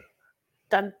go.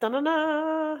 Dun dun dun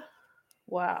dun.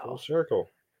 Wow. Full circle.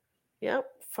 Yep.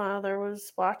 Father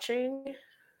was watching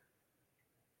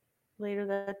later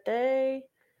that day.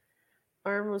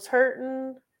 Arm was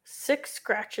hurting. 6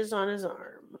 scratches on his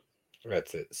arm.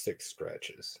 That's it. 6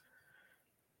 scratches.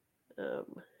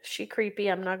 She creepy.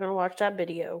 I'm not gonna watch that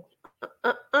video.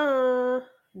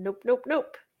 Nope.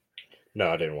 No,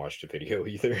 I didn't watch the video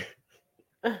either.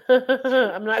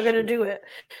 I'm not gonna do it.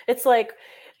 It's like,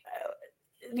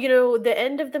 the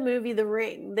end of the movie The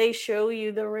Ring. They show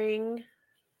you the ring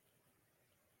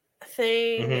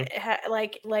thing,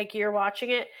 like you're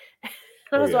watching it.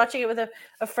 I was watching it with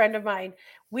a friend of mine.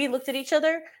 We looked at each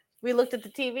other. We looked at the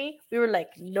TV. We were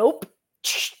like, nope.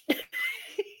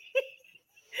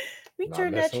 We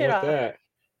turned that shit off.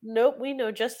 Nope, we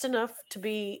know just enough to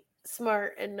be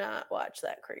smart and not watch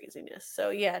that craziness.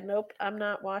 So yeah, nope, I'm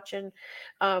not watching.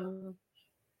 It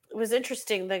was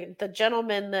interesting. The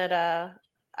gentleman that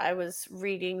I was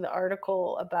reading the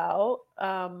article about,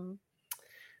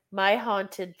 My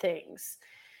Haunted Things.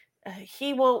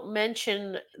 He won't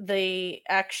mention the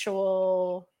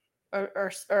actual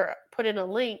or put in a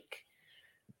link.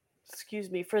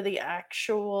 Excuse me, for the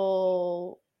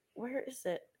actual. Where is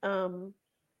it?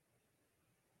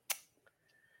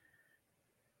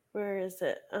 Where is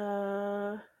it?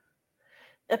 A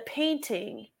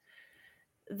painting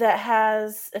that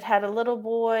had a little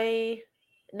boy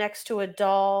next to a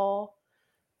doll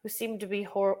who seemed to be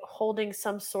holding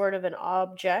some sort of an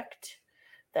object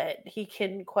that he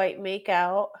couldn't quite make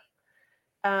out.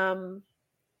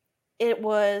 It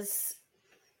was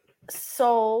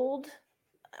sold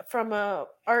from a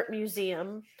art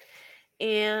museum,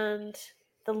 and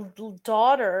the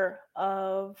daughter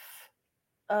of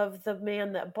the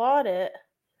man that bought it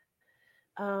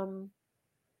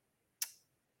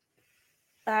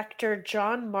Actor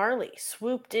John Marley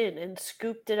swooped in and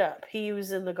scooped it up. He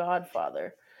was in The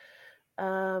Godfather.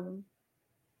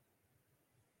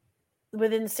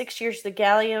 Within 6 years, the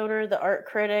galley owner, the art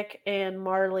critic, and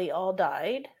Marley all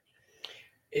died.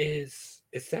 Is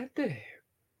that the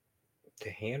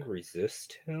hand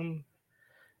resist him?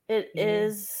 It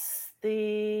is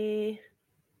the...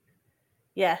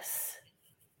 Yes,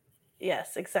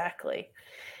 exactly.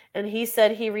 And he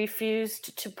said he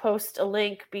refused to post a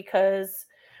link because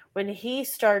when he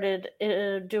started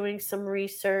doing some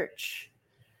research,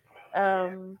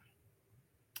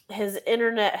 his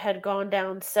internet had gone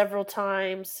down several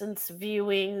times since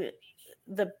viewing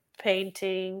the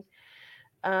painting.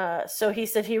 So he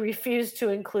said he refused to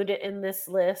include it in this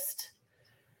list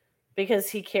because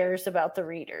he cares about the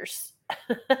readers.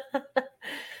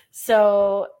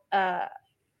 So, and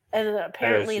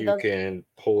apparently you can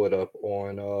pull it up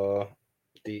on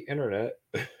the internet.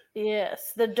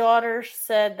 Yes, the daughter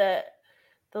said that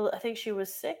I think she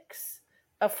was 6,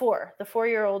 4. The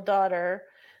 4-year-old daughter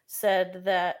said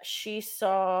that she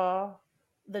saw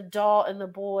the doll and the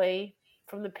boy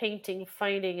from the painting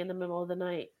fighting in the middle of the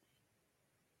night.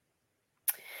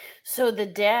 So the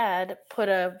dad put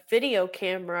a video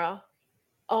camera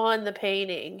on the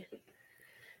painting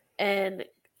and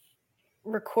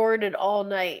recorded all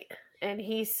night. And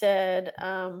he said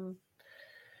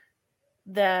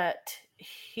that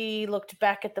he looked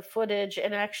back at the footage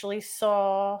and actually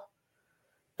saw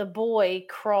the boy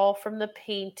crawl from the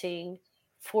painting,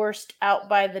 forced out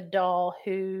by the doll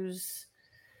whose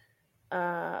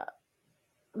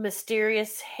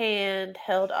mysterious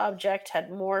handheld object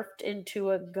had morphed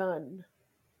into a gun.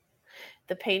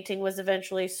 The painting was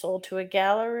eventually sold to a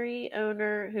gallery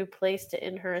owner who placed it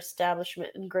in her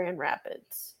establishment in Grand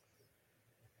Rapids.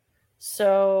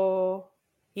 So,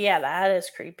 yeah, that is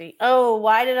creepy. Oh,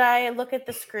 why did I look at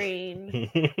the screen?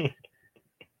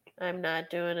 I'm not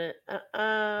doing it.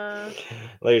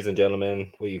 Ladies and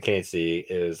gentlemen, what you can't see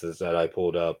is that I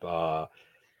pulled up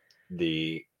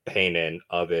the painting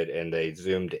of it, and they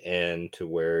zoomed in to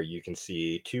where you can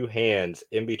see 2 hands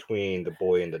in between the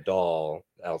boy and the doll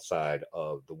outside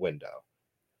of the window.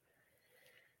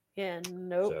 Yeah,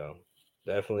 nope. So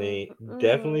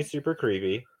definitely super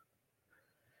creepy.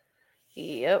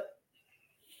 Yep.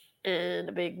 And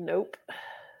a big nope.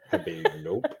 A big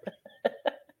nope.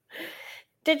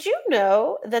 Did you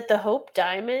know that the Hope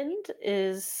Diamond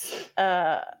is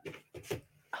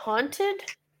haunted?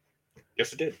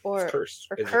 Yes, it did. Or, it's cursed.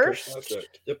 Or it's cursed? A cursed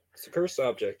object. Yep, it's a cursed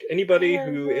object. Anybody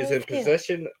who is in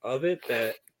possession of it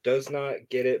that does not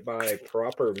get it by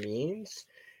proper means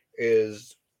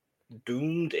is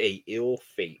doomed a ill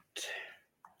fate.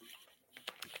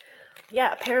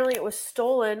 Yeah, apparently it was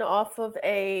stolen off of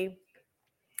a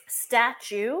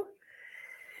statue,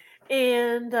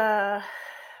 and the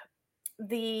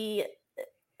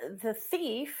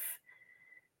thief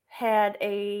had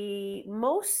a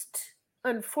most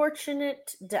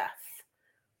unfortunate death,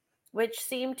 which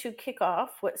seemed to kick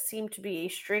off what seemed to be a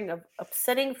string of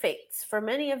upsetting fates for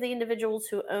many of the individuals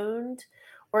who owned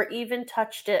or even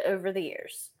touched it over the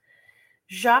years.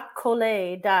 Jacques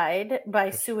Collet died by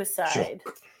suicide.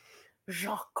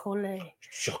 Jacques Collet.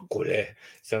 Jacques Collet.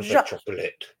 Sounds like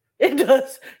chocolate. It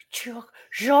does.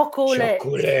 Jacques Collet.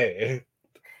 Chocolate.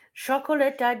 Jacques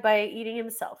Collet died by eating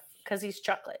himself because he's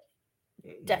chocolate.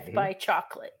 Death by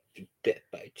chocolate. Death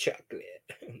by chocolate.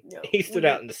 No. He stood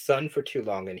out in the sun for too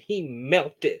long and he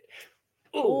melted.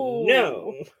 Oh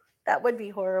no. That would be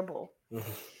horrible.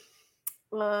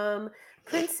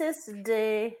 Princess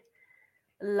de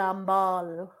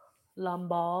Lamballe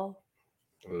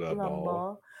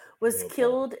was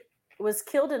killed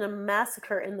in a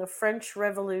massacre in the French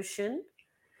Revolution.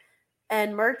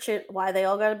 And merchant, why they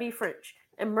all got to be French?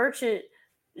 And merchant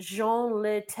Jean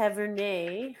Le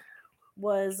Tavernier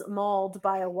was mauled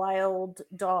by wild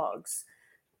dogs,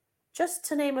 just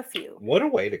to name a few. What a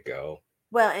way to go.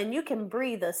 Well, and you can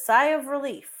breathe a sigh of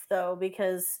relief, though,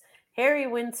 because Harry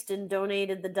Winston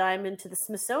donated the diamond to the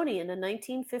Smithsonian in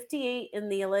 1958,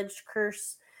 and the alleged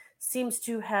curse seems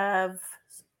to have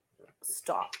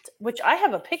stopped, which I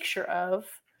have a picture of,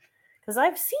 because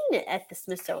I've seen it at the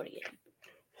Smithsonian.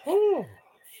 Oh.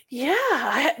 Yeah,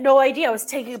 I had no idea. I was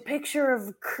taking a picture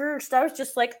of cursed. I was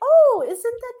just like, oh, isn't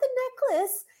that the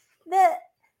necklace that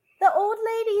the old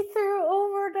lady threw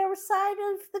over the side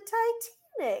of the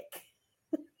Titanic?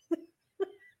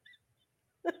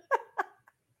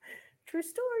 True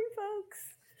story, folks.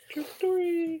 True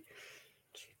story.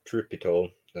 Truth be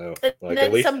told, no. And like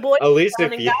then some boy at least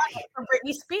if you for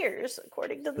Britney Spears,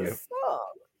 according to the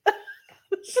song.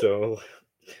 So,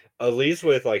 At least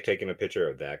with like taking a picture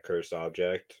of that cursed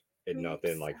object and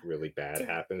nothing like really bad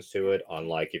happens to it.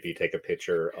 Unlike if you take a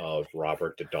picture of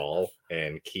Robert the Doll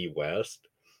in Key West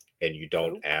and you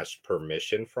don't ask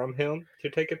permission from him to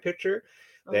take a picture,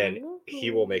 then he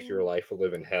will make your life a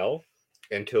living hell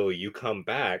until you come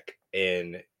back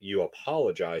and you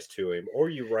apologize to him or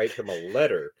you write him a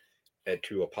letter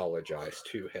to apologize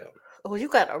to him. Oh, you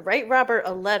got to write Robert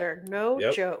a letter. No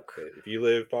joke. If you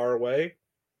live far away,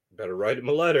 better write him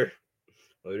a letter.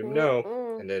 Let him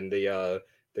know. And then the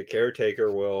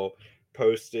caretaker will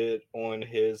post it on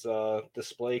his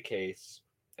display case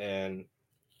and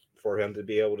for him to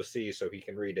be able to see so he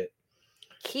can read it.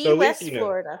 Key West,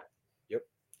 Florida. Yep,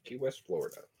 Key West,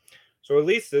 Florida. So at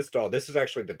least this doll, this is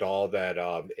actually the doll that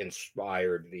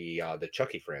inspired the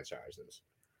Chucky franchises,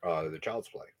 the Child's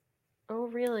Play. Oh,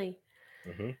 really?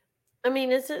 Mm-hmm. I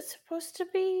mean, is it supposed to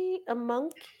be a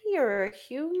monkey or a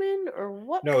human or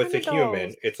what? No, it's a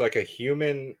human. It's like a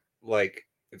human, like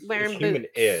it's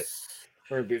human-ish.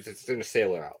 It's in a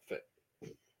sailor outfit.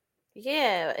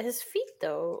 Yeah, his feet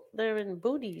though, they're in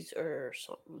booties or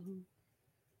something.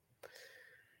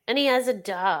 And he has a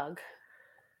dog.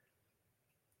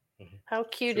 Mm-hmm. How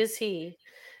cute is he?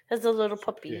 Has a little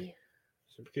puppy. Cute.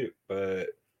 Super cute, but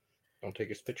don't take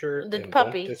his picture. The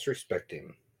puppy. Don't disrespect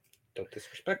him. Don't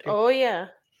disrespect him. Oh yeah,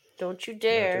 don't you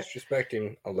dare. Not disrespect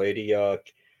him. A lady, I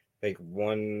think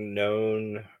one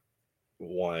known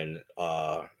one.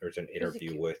 There's an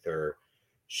interview with her.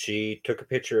 She took a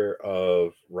picture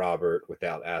of Robert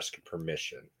without asking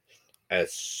permission.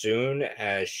 As soon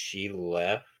as she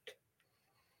left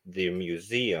the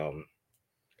museum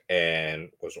and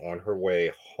was on her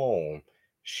way home,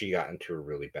 she got into a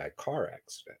really bad car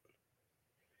accident.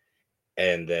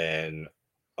 And then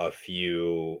a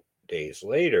few days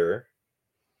later,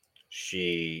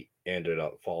 she ended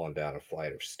up falling down a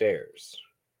flight of stairs.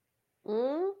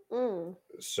 Mm-hmm.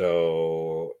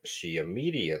 So she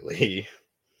immediately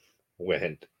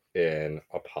went and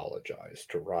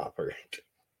apologized to Robert.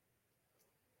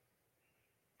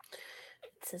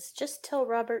 It says, just tell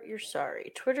Robert you're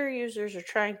sorry. Twitter users are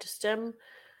trying to stem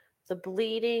the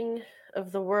bleeding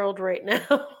of the world right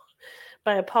now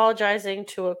by apologizing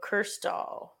to a cursed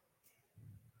doll.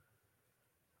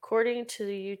 According to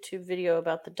the YouTube video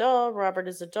about the doll, Robert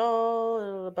is a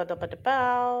doll.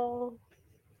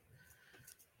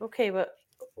 Okay, but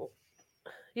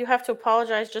you have to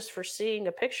apologize just for seeing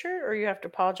a picture, or you have to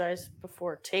apologize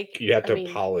before taking? You have to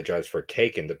apologize for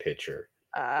taking the picture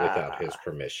without his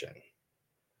permission.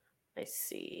 I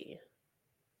see.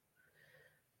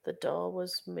 The doll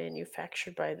was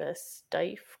manufactured by the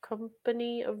Steiff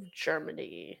Company of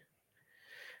Germany.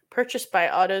 Purchased by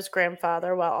Otto's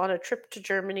grandfather while on a trip to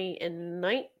Germany in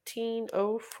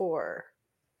 1904.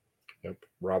 Yep,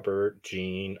 Robert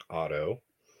Gene Otto.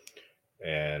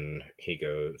 And he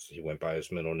went by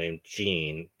his middle name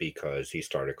Gene because he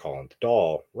started calling the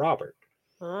doll Robert.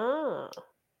 Ah.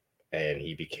 And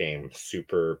he became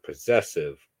super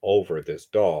possessive over this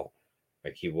doll.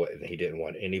 Like he didn't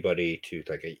want anybody to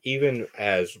even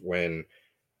as when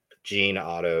Gene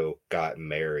Otto got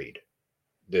married,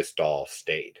 this doll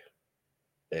stayed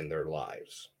in their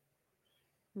lives.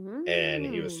 And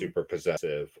he was super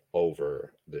possessive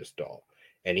over this doll.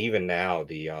 And even now,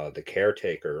 the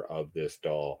caretaker of this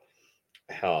doll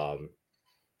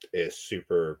is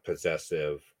super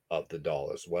possessive of the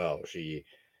doll as well. She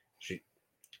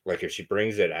like if she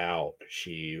brings it out,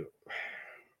 she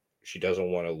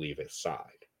doesn't want to leave its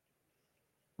side.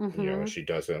 Mm-hmm. You know, she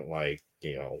doesn't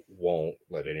won't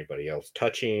let anybody else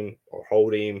touch him or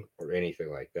hold him or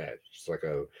anything like that. She's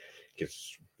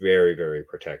gets very, very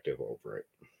protective over it.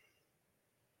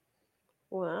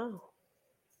 Wow.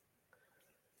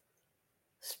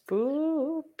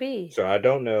 Spoopy. So I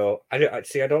don't know. I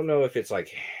don't know if it's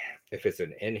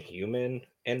an inhuman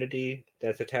entity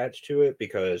that's attached to it,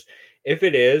 because if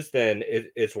it is, then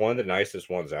it's one of the nicest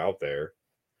ones out there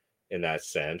in that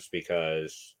sense,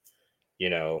 because,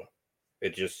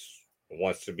 it just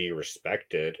wants to be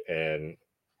respected and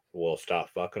will stop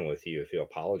fucking with you if you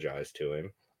apologize to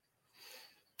him.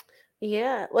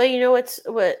 Yeah. Well,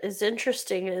 what is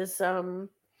interesting is the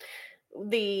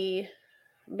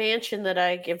mansion that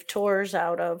I give tours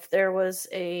out of, there was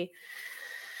an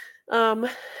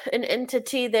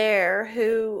entity there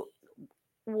who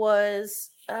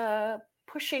was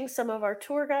pushing some of our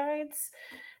tour guides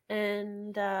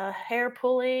and hair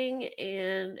pulling,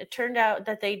 and it turned out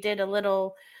that they did a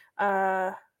little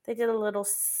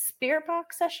spirit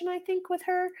box session, I think, with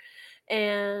her.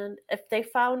 And if they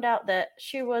found out that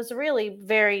she was really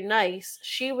very nice,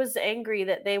 she was angry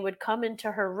that they would come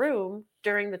into her room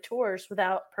during the tours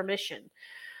without permission.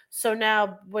 So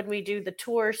now when we do the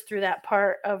tours through that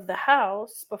part of the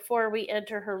house, before we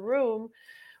enter her room,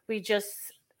 we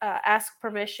just ask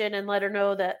permission and let her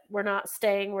know that we're not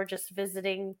staying, we're just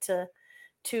visiting to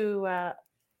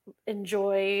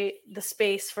enjoy the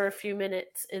space for a few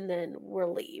minutes, and then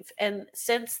we'll leave. And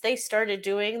since they started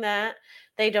doing that,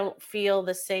 they don't feel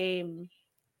the same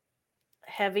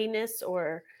heaviness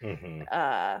or Mm-hmm.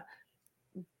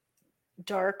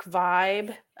 Dark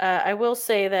vibe. I will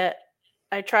say that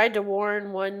I tried to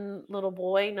warn one little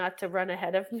boy not to run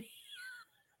ahead of me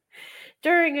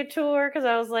during a tour because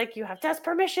I was like, "You have to ask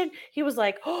permission." He was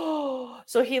like, "Oh!"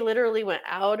 So he literally went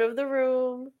out of the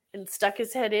room and stuck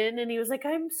his head in, and he was like,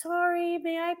 "I'm sorry.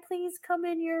 May I please come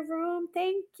in your room?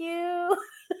 Thank you."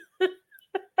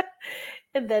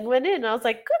 And then went in. I was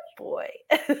like, "Good boy."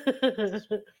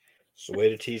 It's the way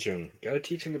to teach them. Got to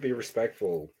teach them to be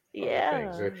respectful of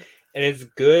things, Yeah. and it's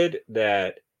good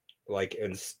that like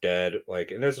instead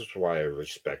like, and this is why I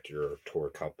respect your tour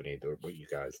company, what you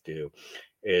guys do,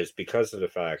 is because of the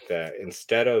fact that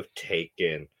instead of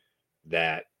taking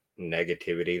that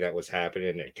negativity that was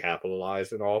happening and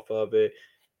capitalizing off of it,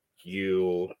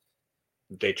 you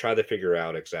they try to figure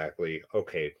out exactly,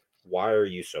 okay, why are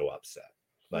you so upset?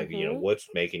 Like, Mhm. what's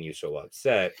making you so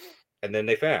upset? And then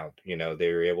they found,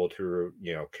 they were able to,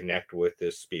 connect with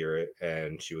this spirit,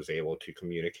 and she was able to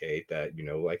communicate that,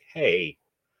 like, hey,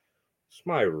 it's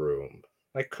my room.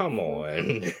 Like, come Mhm.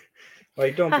 on.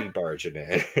 Like, don't be barging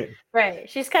in. Right.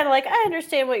 She's kind of like, I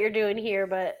understand what you're doing here,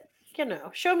 but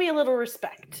show me a little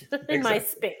respect in my Exactly.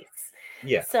 space.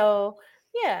 Yeah. So,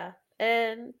 yeah,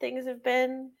 and things have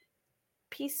been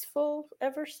peaceful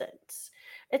ever since.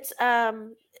 It's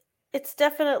um it's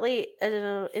definitely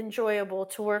enjoyable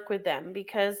to work with them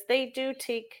because they do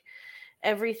take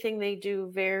everything they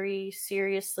do very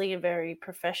seriously and very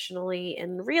professionally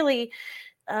and really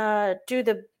do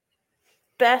the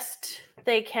best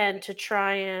they can to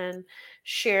try and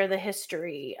share the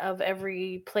history of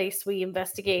every place we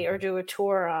investigate or do a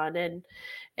tour on,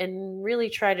 and really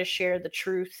try to share the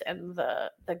truth and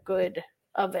the good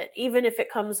of it, even if it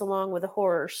comes along with a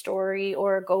horror story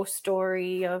or a ghost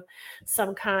story of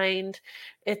some kind.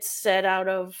 It's set out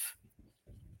of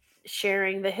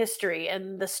sharing the history,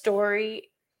 and the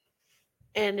story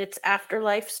and its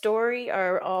afterlife story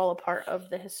are all a part of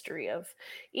the history of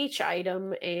each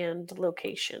item and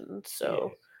location. Yeah.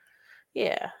 So,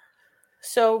 yeah.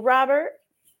 So, Robert,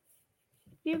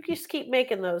 you just keep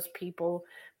making those people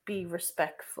be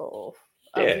respectful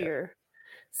of Yeah. your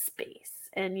space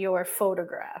and your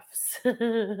photographs.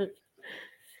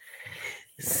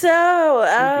 So,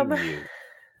 You do you.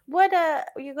 what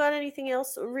you got anything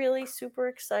else really super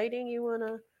exciting you want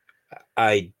to?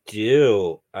 I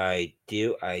do. I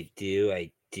do. I do.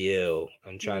 I do.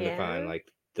 I'm trying to find Yeah.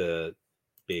 like the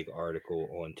big article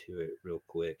onto it real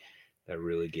quick that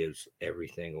really gives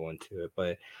everything onto it.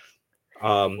 But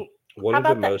one How of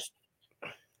the about that? most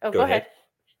Oh, go go ahead. ahead.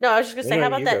 No, I was just going to No, say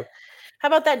no, you go. how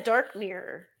about that dark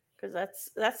mirror? Cuz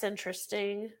that's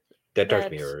interesting. That Dark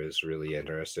That Mirror is really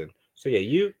interesting. So yeah,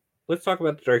 you let's talk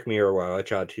about the Dark Mirror while I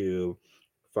try to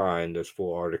find this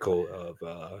full article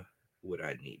of what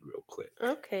I need real quick.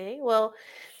 Okay. Well,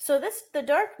 so the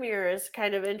dark mirror is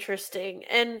kind of interesting,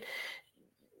 and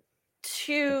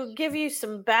to give you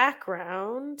some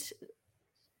background,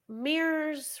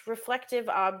 mirrors, reflective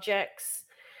objects,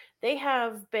 they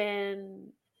have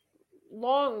been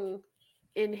long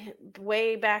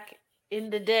way back in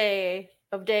the day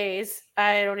of days.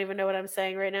 I don't even know what I'm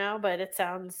saying right now, but it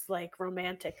sounds like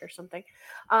romantic or something.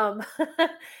 Um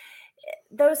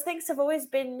those things have always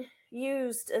been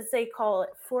used, as they call it,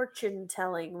 fortune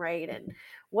telling, right? And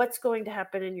what's going to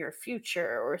happen in your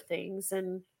future or things.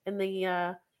 And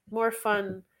the more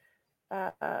fun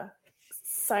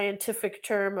scientific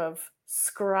term of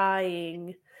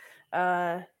scrying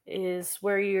is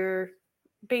where you're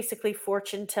basically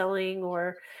fortune telling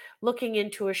or looking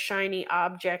into a shiny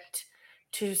object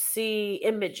to see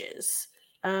images.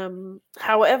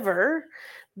 However,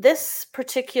 this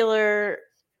particular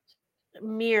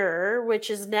mirror, which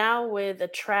is now with a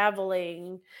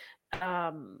traveling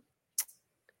um,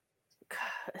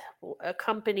 a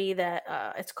company that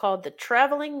it's called the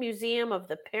Traveling Museum of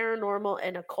the Paranormal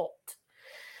and Occult.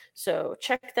 So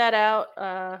check that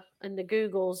out in the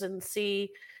Googles and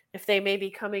see if they may be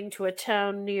coming to a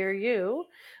town near you.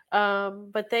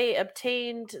 But they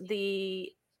obtained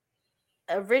the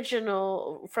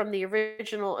original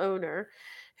owner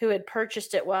who had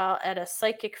purchased it while at a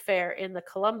psychic fair in the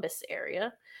Columbus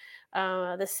area.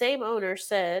 The same owner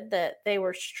said that they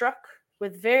were struck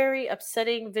with very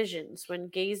upsetting visions when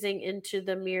gazing into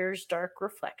the mirror's dark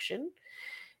reflection.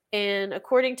 And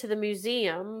according to the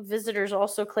museum, visitors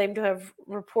also claim to have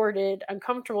reported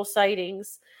uncomfortable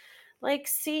sightings, like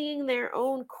seeing their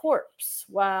own corpse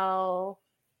while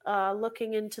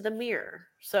looking into the mirror.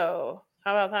 So,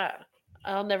 how about that?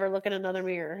 I'll never look in another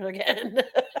mirror again.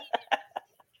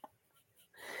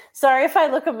 Sorry if I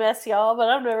look a mess, y'all, but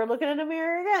I'm never looking in a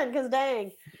mirror again because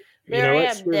dang, You there know I what?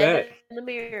 am Screw that. dead in the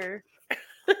mirror.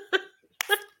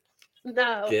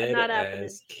 No, Dead not happening.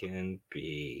 as can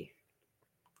be.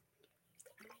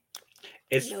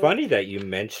 It's Nope. funny that you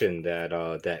mentioned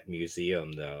that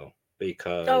museum though, Oh,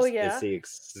 because it's yeah. the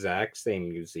exact same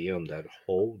museum that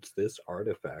holds this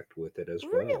artifact with it as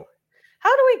Really? well.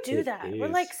 How do we do It that? We're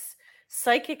like is.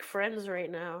 psychic friends right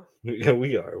now. Yeah,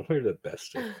 we are. We're the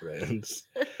best of friends.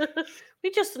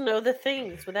 We just know the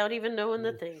things without even knowing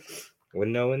the things.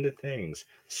 When knowing the things.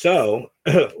 So,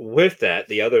 with that,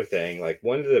 the other thing, like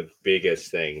one of the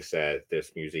biggest things that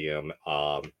this museum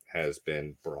has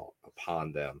been brought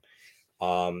upon them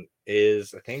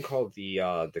is a thing called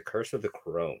the Curse of the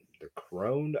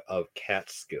Crone of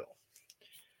Catskill.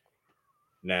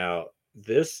 Now,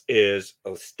 this is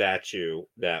a statue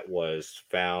that was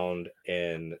found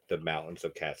in the mountains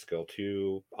of Catskill.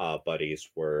 Two buddies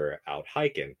were out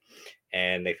hiking,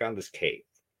 and they found this cave.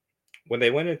 When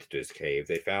they went into this cave,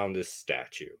 they found this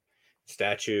statue.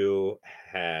 Statue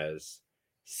has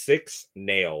 6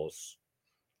 nails,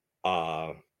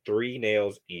 uh, 3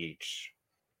 nails each,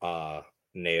 uh,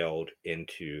 nailed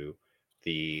into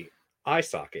the eye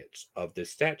sockets of this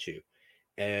statue,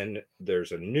 and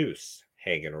there's a noose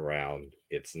hanging around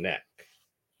its neck.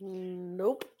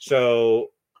 Nope.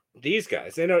 So these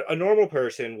guys, and a normal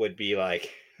person would be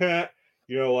like, "Huh,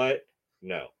 you know what?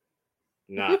 No,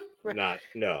 no,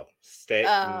 stay,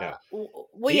 no." Well,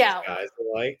 These yeah. guys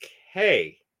are like,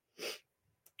 "Hey,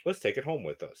 let's take it home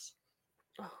with us."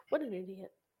 Oh, what an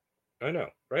idiot. I know,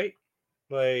 right?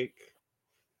 Like,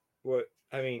 what?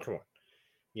 I mean, come on.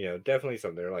 Definitely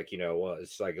something. They're like, well,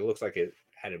 it's like it looks like it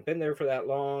hadn't been there for that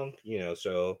long,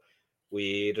 so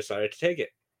we decided to take it.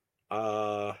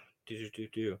 Uh,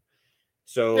 do.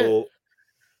 So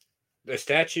the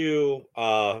statue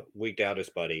wigged out his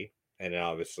buddy, and then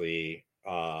obviously,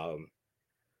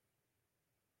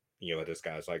 this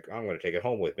guy's like, I'm going to take it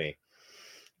home with me,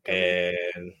 Dummy.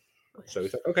 and so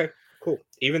he's like, okay, cool.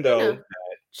 Even You though know, that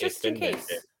it's just in been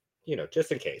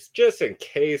mentioned, case. just in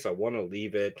case I want to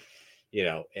leave it,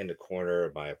 in the corner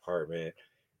of my apartment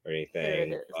or There it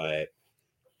anything. is. But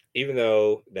even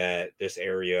though that this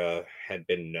area had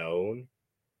been known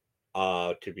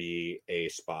to be a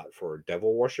spot for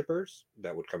devil worshippers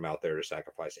that would come out there to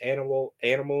sacrifice animals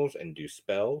and do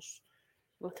spells.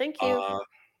 Well, thank you. Uh,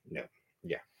 no,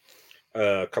 yeah.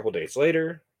 A couple days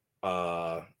later,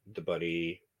 the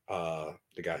buddy,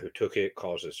 the guy who took it,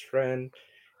 calls his friend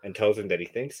and tells him that he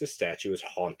thinks the statue is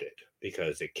haunted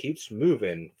because it keeps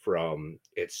moving from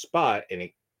its spot and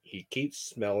he keeps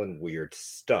smelling weird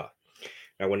stuff.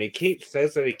 Now, when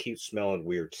says that he keeps smelling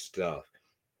weird stuff,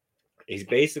 he's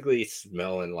basically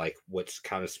smelling like what's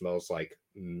kind of smells like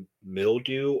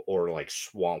mildew or like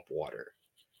swamp water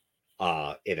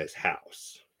in his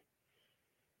house.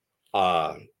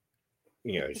 Uh,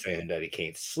 he's saying that he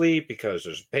can't sleep because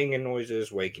there's banging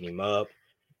noises waking him up,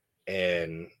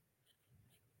 and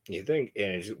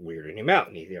it's weirding him out,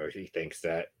 and he thinks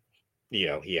that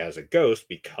he has a ghost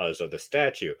because of the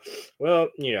statue. Well,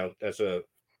 that's a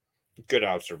good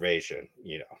observation.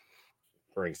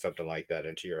 Bring something like that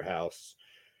into your house,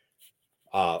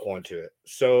 onto it.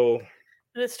 So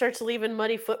And it starts leaving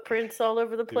muddy footprints all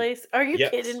over the place. Are you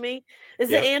kidding yes, me? Is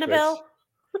it yep, Annabelle?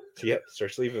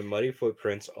 starts leaving muddy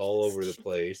footprints all over the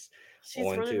place She's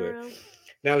running onto it. around.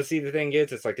 Now, see, the thing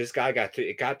is, it's like this guy got to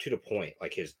the point.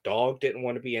 Like his dog didn't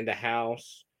want to be in the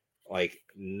house, like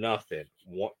nothing.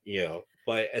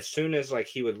 But as soon as like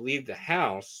he would leave the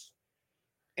house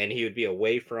and he would be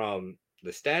away from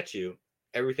the statue,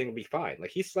 everything would be fine.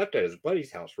 Like he slept at his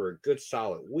buddy's house for a good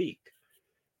solid week,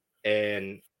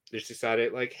 and just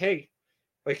decided like, hey,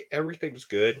 like everything's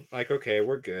good. Like okay,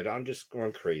 we're good. I'm just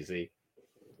going crazy.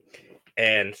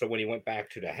 And so when he went back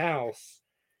to the house,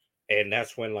 and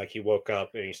that's when like he woke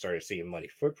up and he started seeing muddy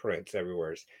footprints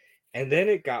everywhere. And then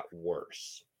it got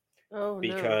worse Oh no.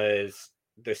 because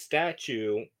the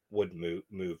statue would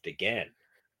moved again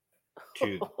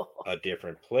to a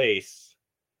different place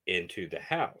into the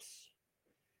house.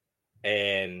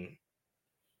 And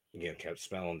kept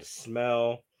smelling the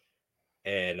smell.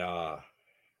 And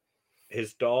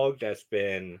his dog that's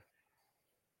been,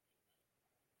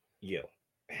 you know,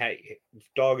 hey, his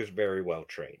dog is very well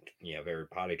trained, very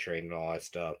potty trained and all that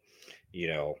stuff. You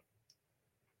know,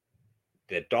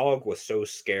 the dog was so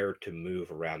scared to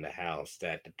move around the house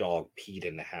that the dog peed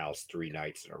in the house 3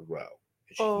 nights in a row.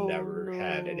 And she's Oh never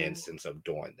had an no. instance of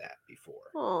doing that before.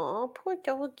 Oh, poor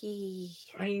doggy.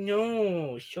 I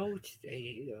know, so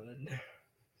sad.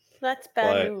 That's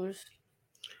bad But news.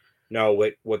 no,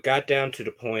 what got down to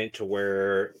the point to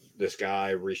where this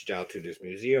guy reached out to this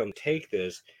museum to take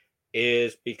this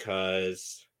is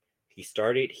because he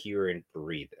started hearing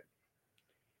breathing.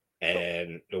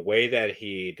 And the way that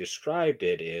he described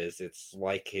it is it's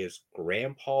like his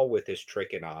grandpa with his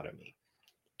trichotomy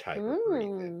type of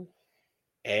breathing. Mm.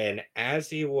 And as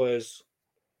he was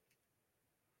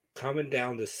coming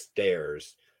down the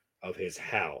stairs of his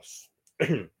house,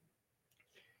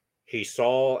 he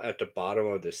saw at the bottom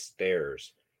of the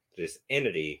stairs this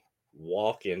entity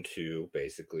walk into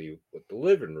basically what the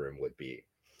living room would be.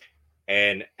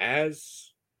 And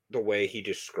as the way he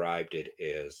described it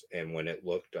is, and when it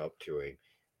looked up to him,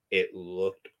 it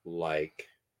looked like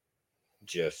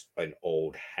just an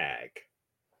old hag.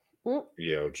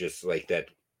 Mm. Just like that,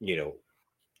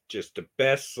 just the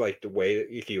best, like the way that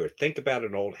if you would think about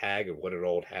an old hag and what an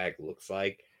old hag looks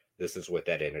like, this is what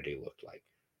that entity looked like.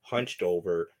 Hunched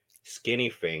over, skinny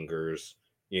fingers,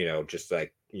 just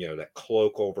like, that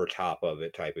cloak over top of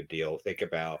it type of deal. Think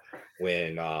about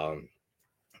when uh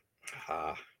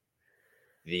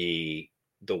the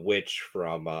witch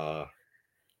from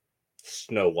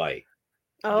Snow White,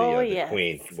 Oh the yes.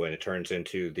 queen, when it turns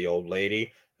into the old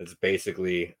lady. That's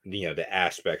basically the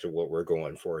aspect of what we're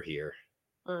going for here.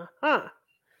 Uh-huh.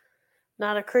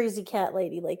 Not a crazy cat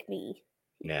lady like me.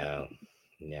 No,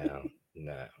 no,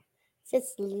 no.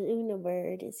 Just Luna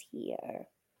Bird is here.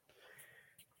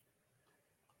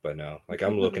 But no, like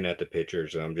I'm looking at the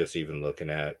pictures and I'm just even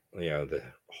looking at, the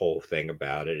whole thing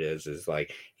about it is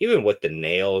like, even with the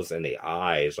nails and the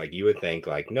eyes, like you would think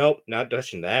like, nope, not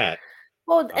touching that.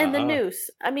 Well, and the Uh-uh. noose.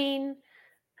 I mean,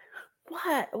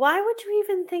 what? Why would you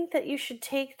even think that you should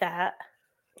take that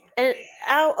and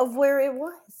out of where it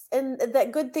was, and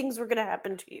that good things were going to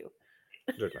happen to you?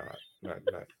 They're not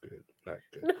good. Not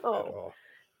good at No, all.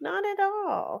 not at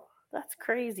all. That's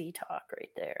crazy talk right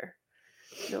there.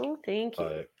 No, thank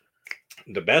you.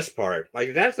 The best part,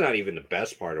 like that's not even the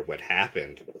best part of what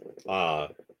happened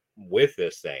with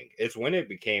this thing. It's when it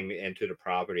became into the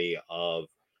property of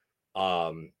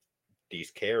um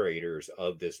these curators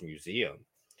of this museum.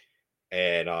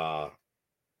 And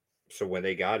so when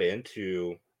they got it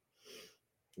into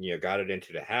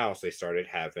the house, they started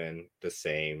having the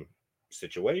same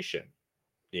situation,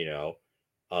 you know,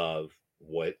 of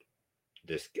what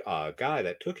this guy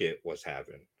that took it was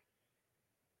having.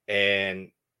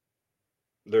 And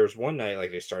there's one night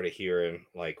like they started hearing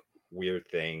like weird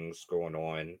things going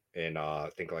on, and I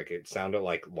think like it sounded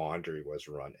like laundry was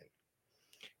running.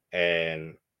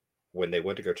 And when they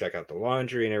went to go check out the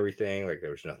laundry and everything, like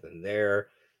there was nothing there.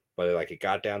 But like it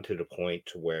got down to the point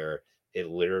to where it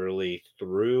literally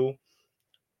threw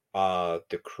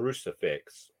the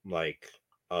crucifix, like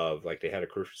they had a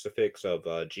crucifix of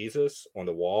Jesus on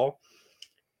the wall,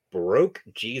 broke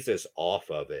Jesus off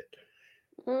of it.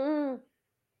 Mm.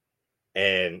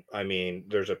 And I mean,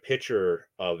 there's a picture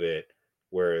of it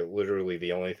where literally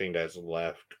the only thing that's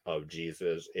left of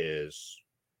Jesus is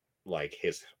like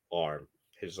his arm.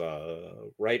 His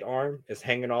right arm is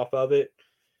hanging off of it.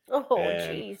 Oh,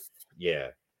 And jeez. yeah.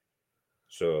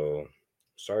 So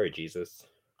sorry, Jesus.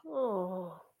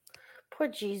 Oh, poor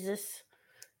Jesus.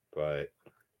 But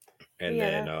and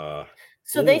then Yeah.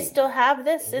 So they ooh. still have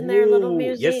this in their little Ooh,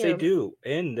 yes they museum. do.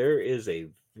 And there is a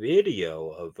video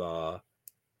of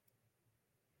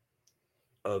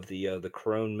the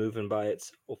crone moving by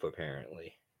itself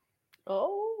apparently.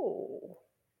 Oh.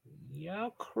 Yeah,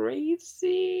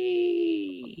 crazy.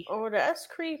 Oh, that's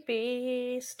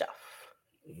creepy stuff.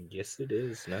 Yes, it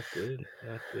is. Not good.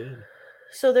 Not good.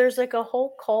 So there's like a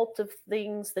whole cult of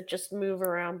things that just move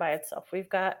around by itself. We've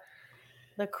got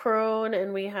the crone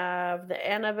and we have the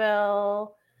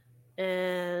Annabelle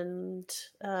and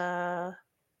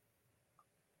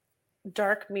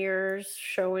dark mirrors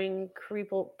showing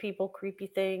people creepy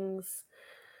things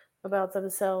about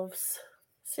themselves.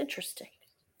 It's interesting.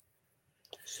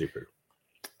 Super.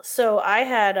 So I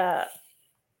had a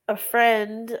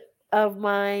friend of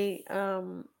my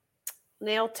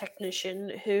nail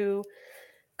technician who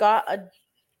got a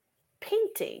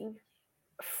painting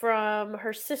from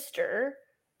her sister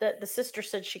that the sister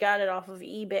said she got it off of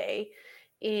eBay,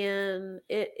 and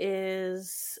it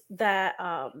is that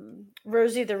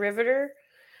Rosie the Riveter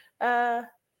uh,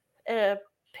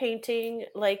 painting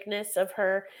likeness of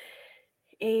her.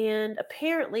 And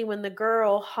apparently, when the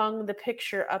girl hung the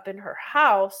picture up in her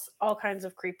house, all kinds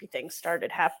of creepy things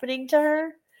started happening to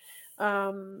her.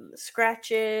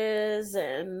 scratches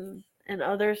and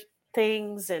other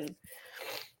things, and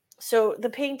so the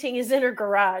painting is in her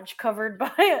garage covered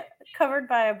by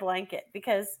a blanket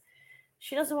because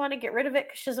she doesn't want to get rid of it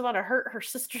because she doesn't want to hurt her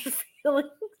sister's feelings.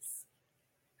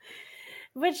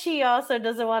 But she also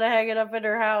doesn't want to hang it up in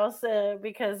her house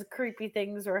because creepy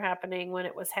things were happening when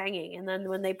it was hanging. And then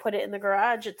when they put it in the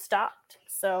garage, it stopped.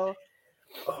 So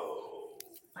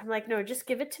I'm like, no, just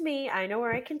give it to me. I know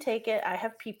where I can take it. I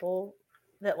have people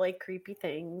that like creepy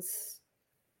things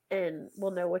and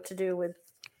will know what to do with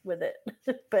it.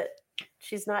 But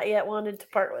she's not yet wanted to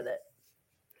part with it.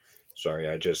 Sorry,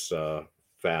 I just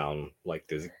found like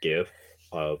this GIF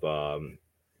of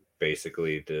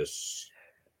basically this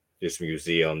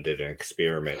museum did an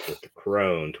experiment with the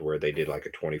Crone to where they did like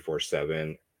a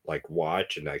 24/7 like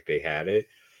watch, and like they had it.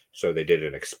 So they did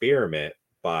an experiment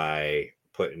by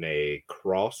putting a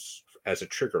cross as a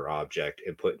trigger object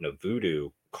and putting a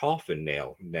voodoo coffin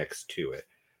nail next to it.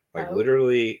 Like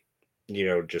literally,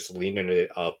 just leaning it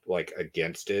up like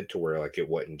against it to where like it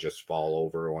wouldn't just fall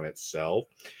over on itself.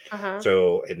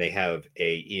 So, and they have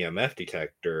a EMF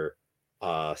detector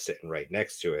sitting right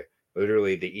next to it.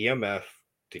 Literally the EMF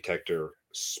detector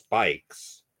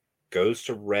spikes, goes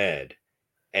to red,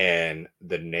 and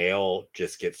the nail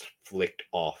just gets flicked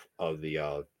off of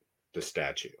the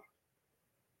statue.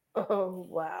 Oh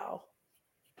wow,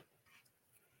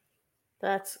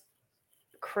 that's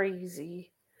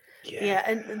crazy. Yeah,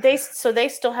 and they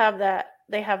still have that.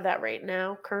 They have that right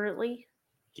now currently.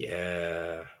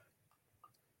 Yeah,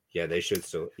 they should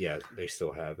still. Yeah, they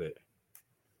still have it.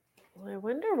 Well, I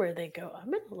wonder where they go.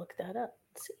 I'm gonna look that up.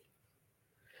 Let's see.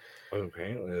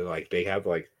 Apparently, like they have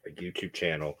like a YouTube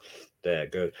channel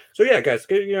that goes. So yeah, guys,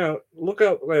 look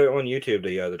up on YouTube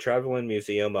the Traveling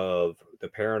Museum of the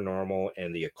Paranormal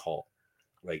and the Occult.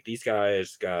 Like these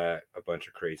guys got a bunch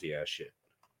of crazy ass shit.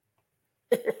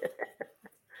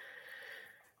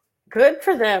 Good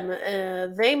for them.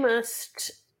 They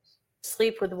must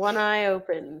sleep with one eye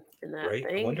open in that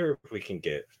thing. I wonder if we can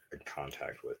get in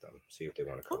contact with them, see if they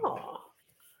want to come. Oh,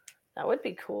 that would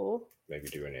be cool. Maybe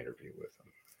do an interview with them.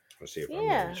 Let's see if I'm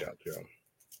gonna reach out to them.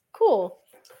 Cool.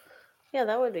 Yeah,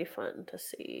 that would be fun to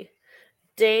see.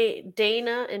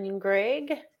 Dana and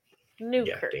Greg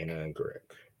Newkirk. Yeah, Dana and Greg.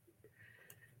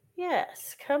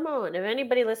 Yes, come on. If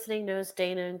anybody listening knows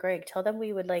Dana and Greg, tell them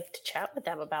we would like to chat with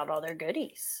them about all their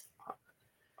goodies.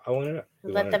 I want to know.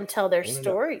 Let them tell their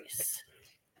stories.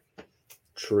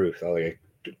 Truth. I like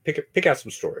pick out some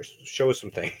stories. Show us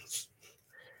some things.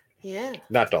 Yeah.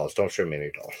 Not dolls. Don't show me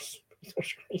any dolls.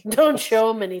 Don't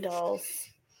show them any dolls.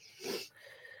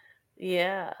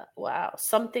 Yeah. Wow.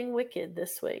 Something wicked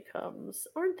this way comes.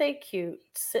 Aren't they cute?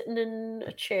 Sitting in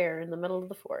a chair in the middle of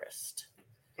the forest.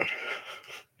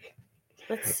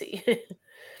 Let's see.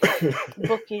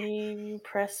 Booking,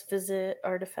 press, visit,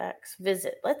 artifacts,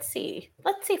 visit. Let's see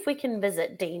if we can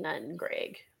visit Dana and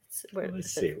Greg.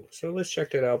 Let's see. So let's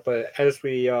check that out. But as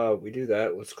we do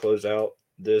that, let's close out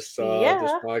this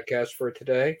this podcast for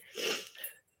today.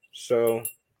 So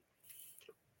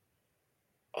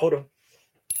hold on.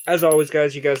 As always,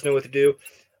 guys, you guys know what to do.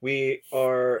 We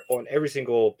are on every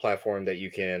single platform that you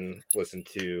can listen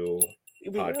to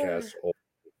podcasts. Or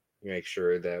make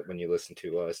sure that when you listen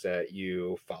to us, that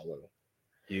you follow,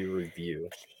 you review,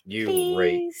 you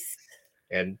rate,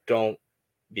 and don't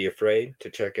be afraid to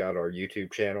check out our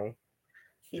YouTube channel.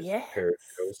 Yes.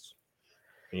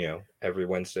 Every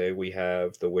Wednesday we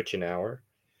have the Witching Hour,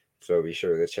 so be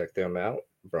sure to check them out.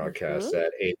 Broadcast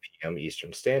at 8 p.m.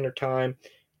 Eastern Standard Time.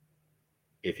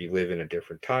 If you live in a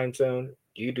different time zone,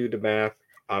 you do the math.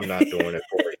 I'm not doing it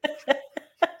for you.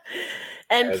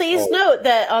 And please note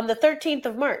that on the 13th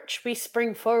of March, we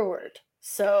spring forward.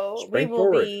 So we will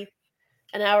be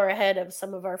an hour ahead of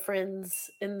some of our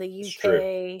friends in the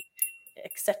UK,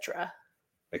 etc.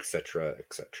 Etc.,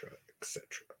 etc., etc.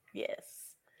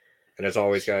 Yes. And as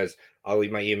always, guys, I'll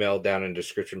leave my email down in the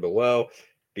description below.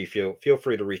 Feel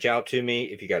free to reach out to me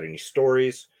if you got any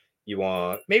stories. You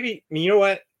want, maybe, you know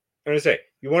what? I'm going to say,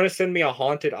 you want to send me a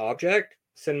haunted object?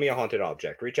 Send me a haunted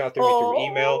object. Reach out to me through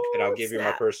email, and I'll give you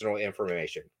my personal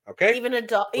information. Okay? Even a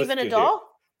doll? Even a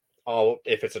doll? Oh,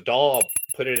 if it's a doll, I'll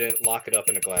put it in, lock it up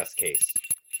in a glass case.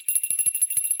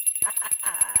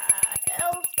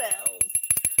 Hell spells.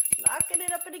 Locking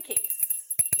it up in a case.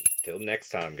 Till next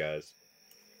time, guys.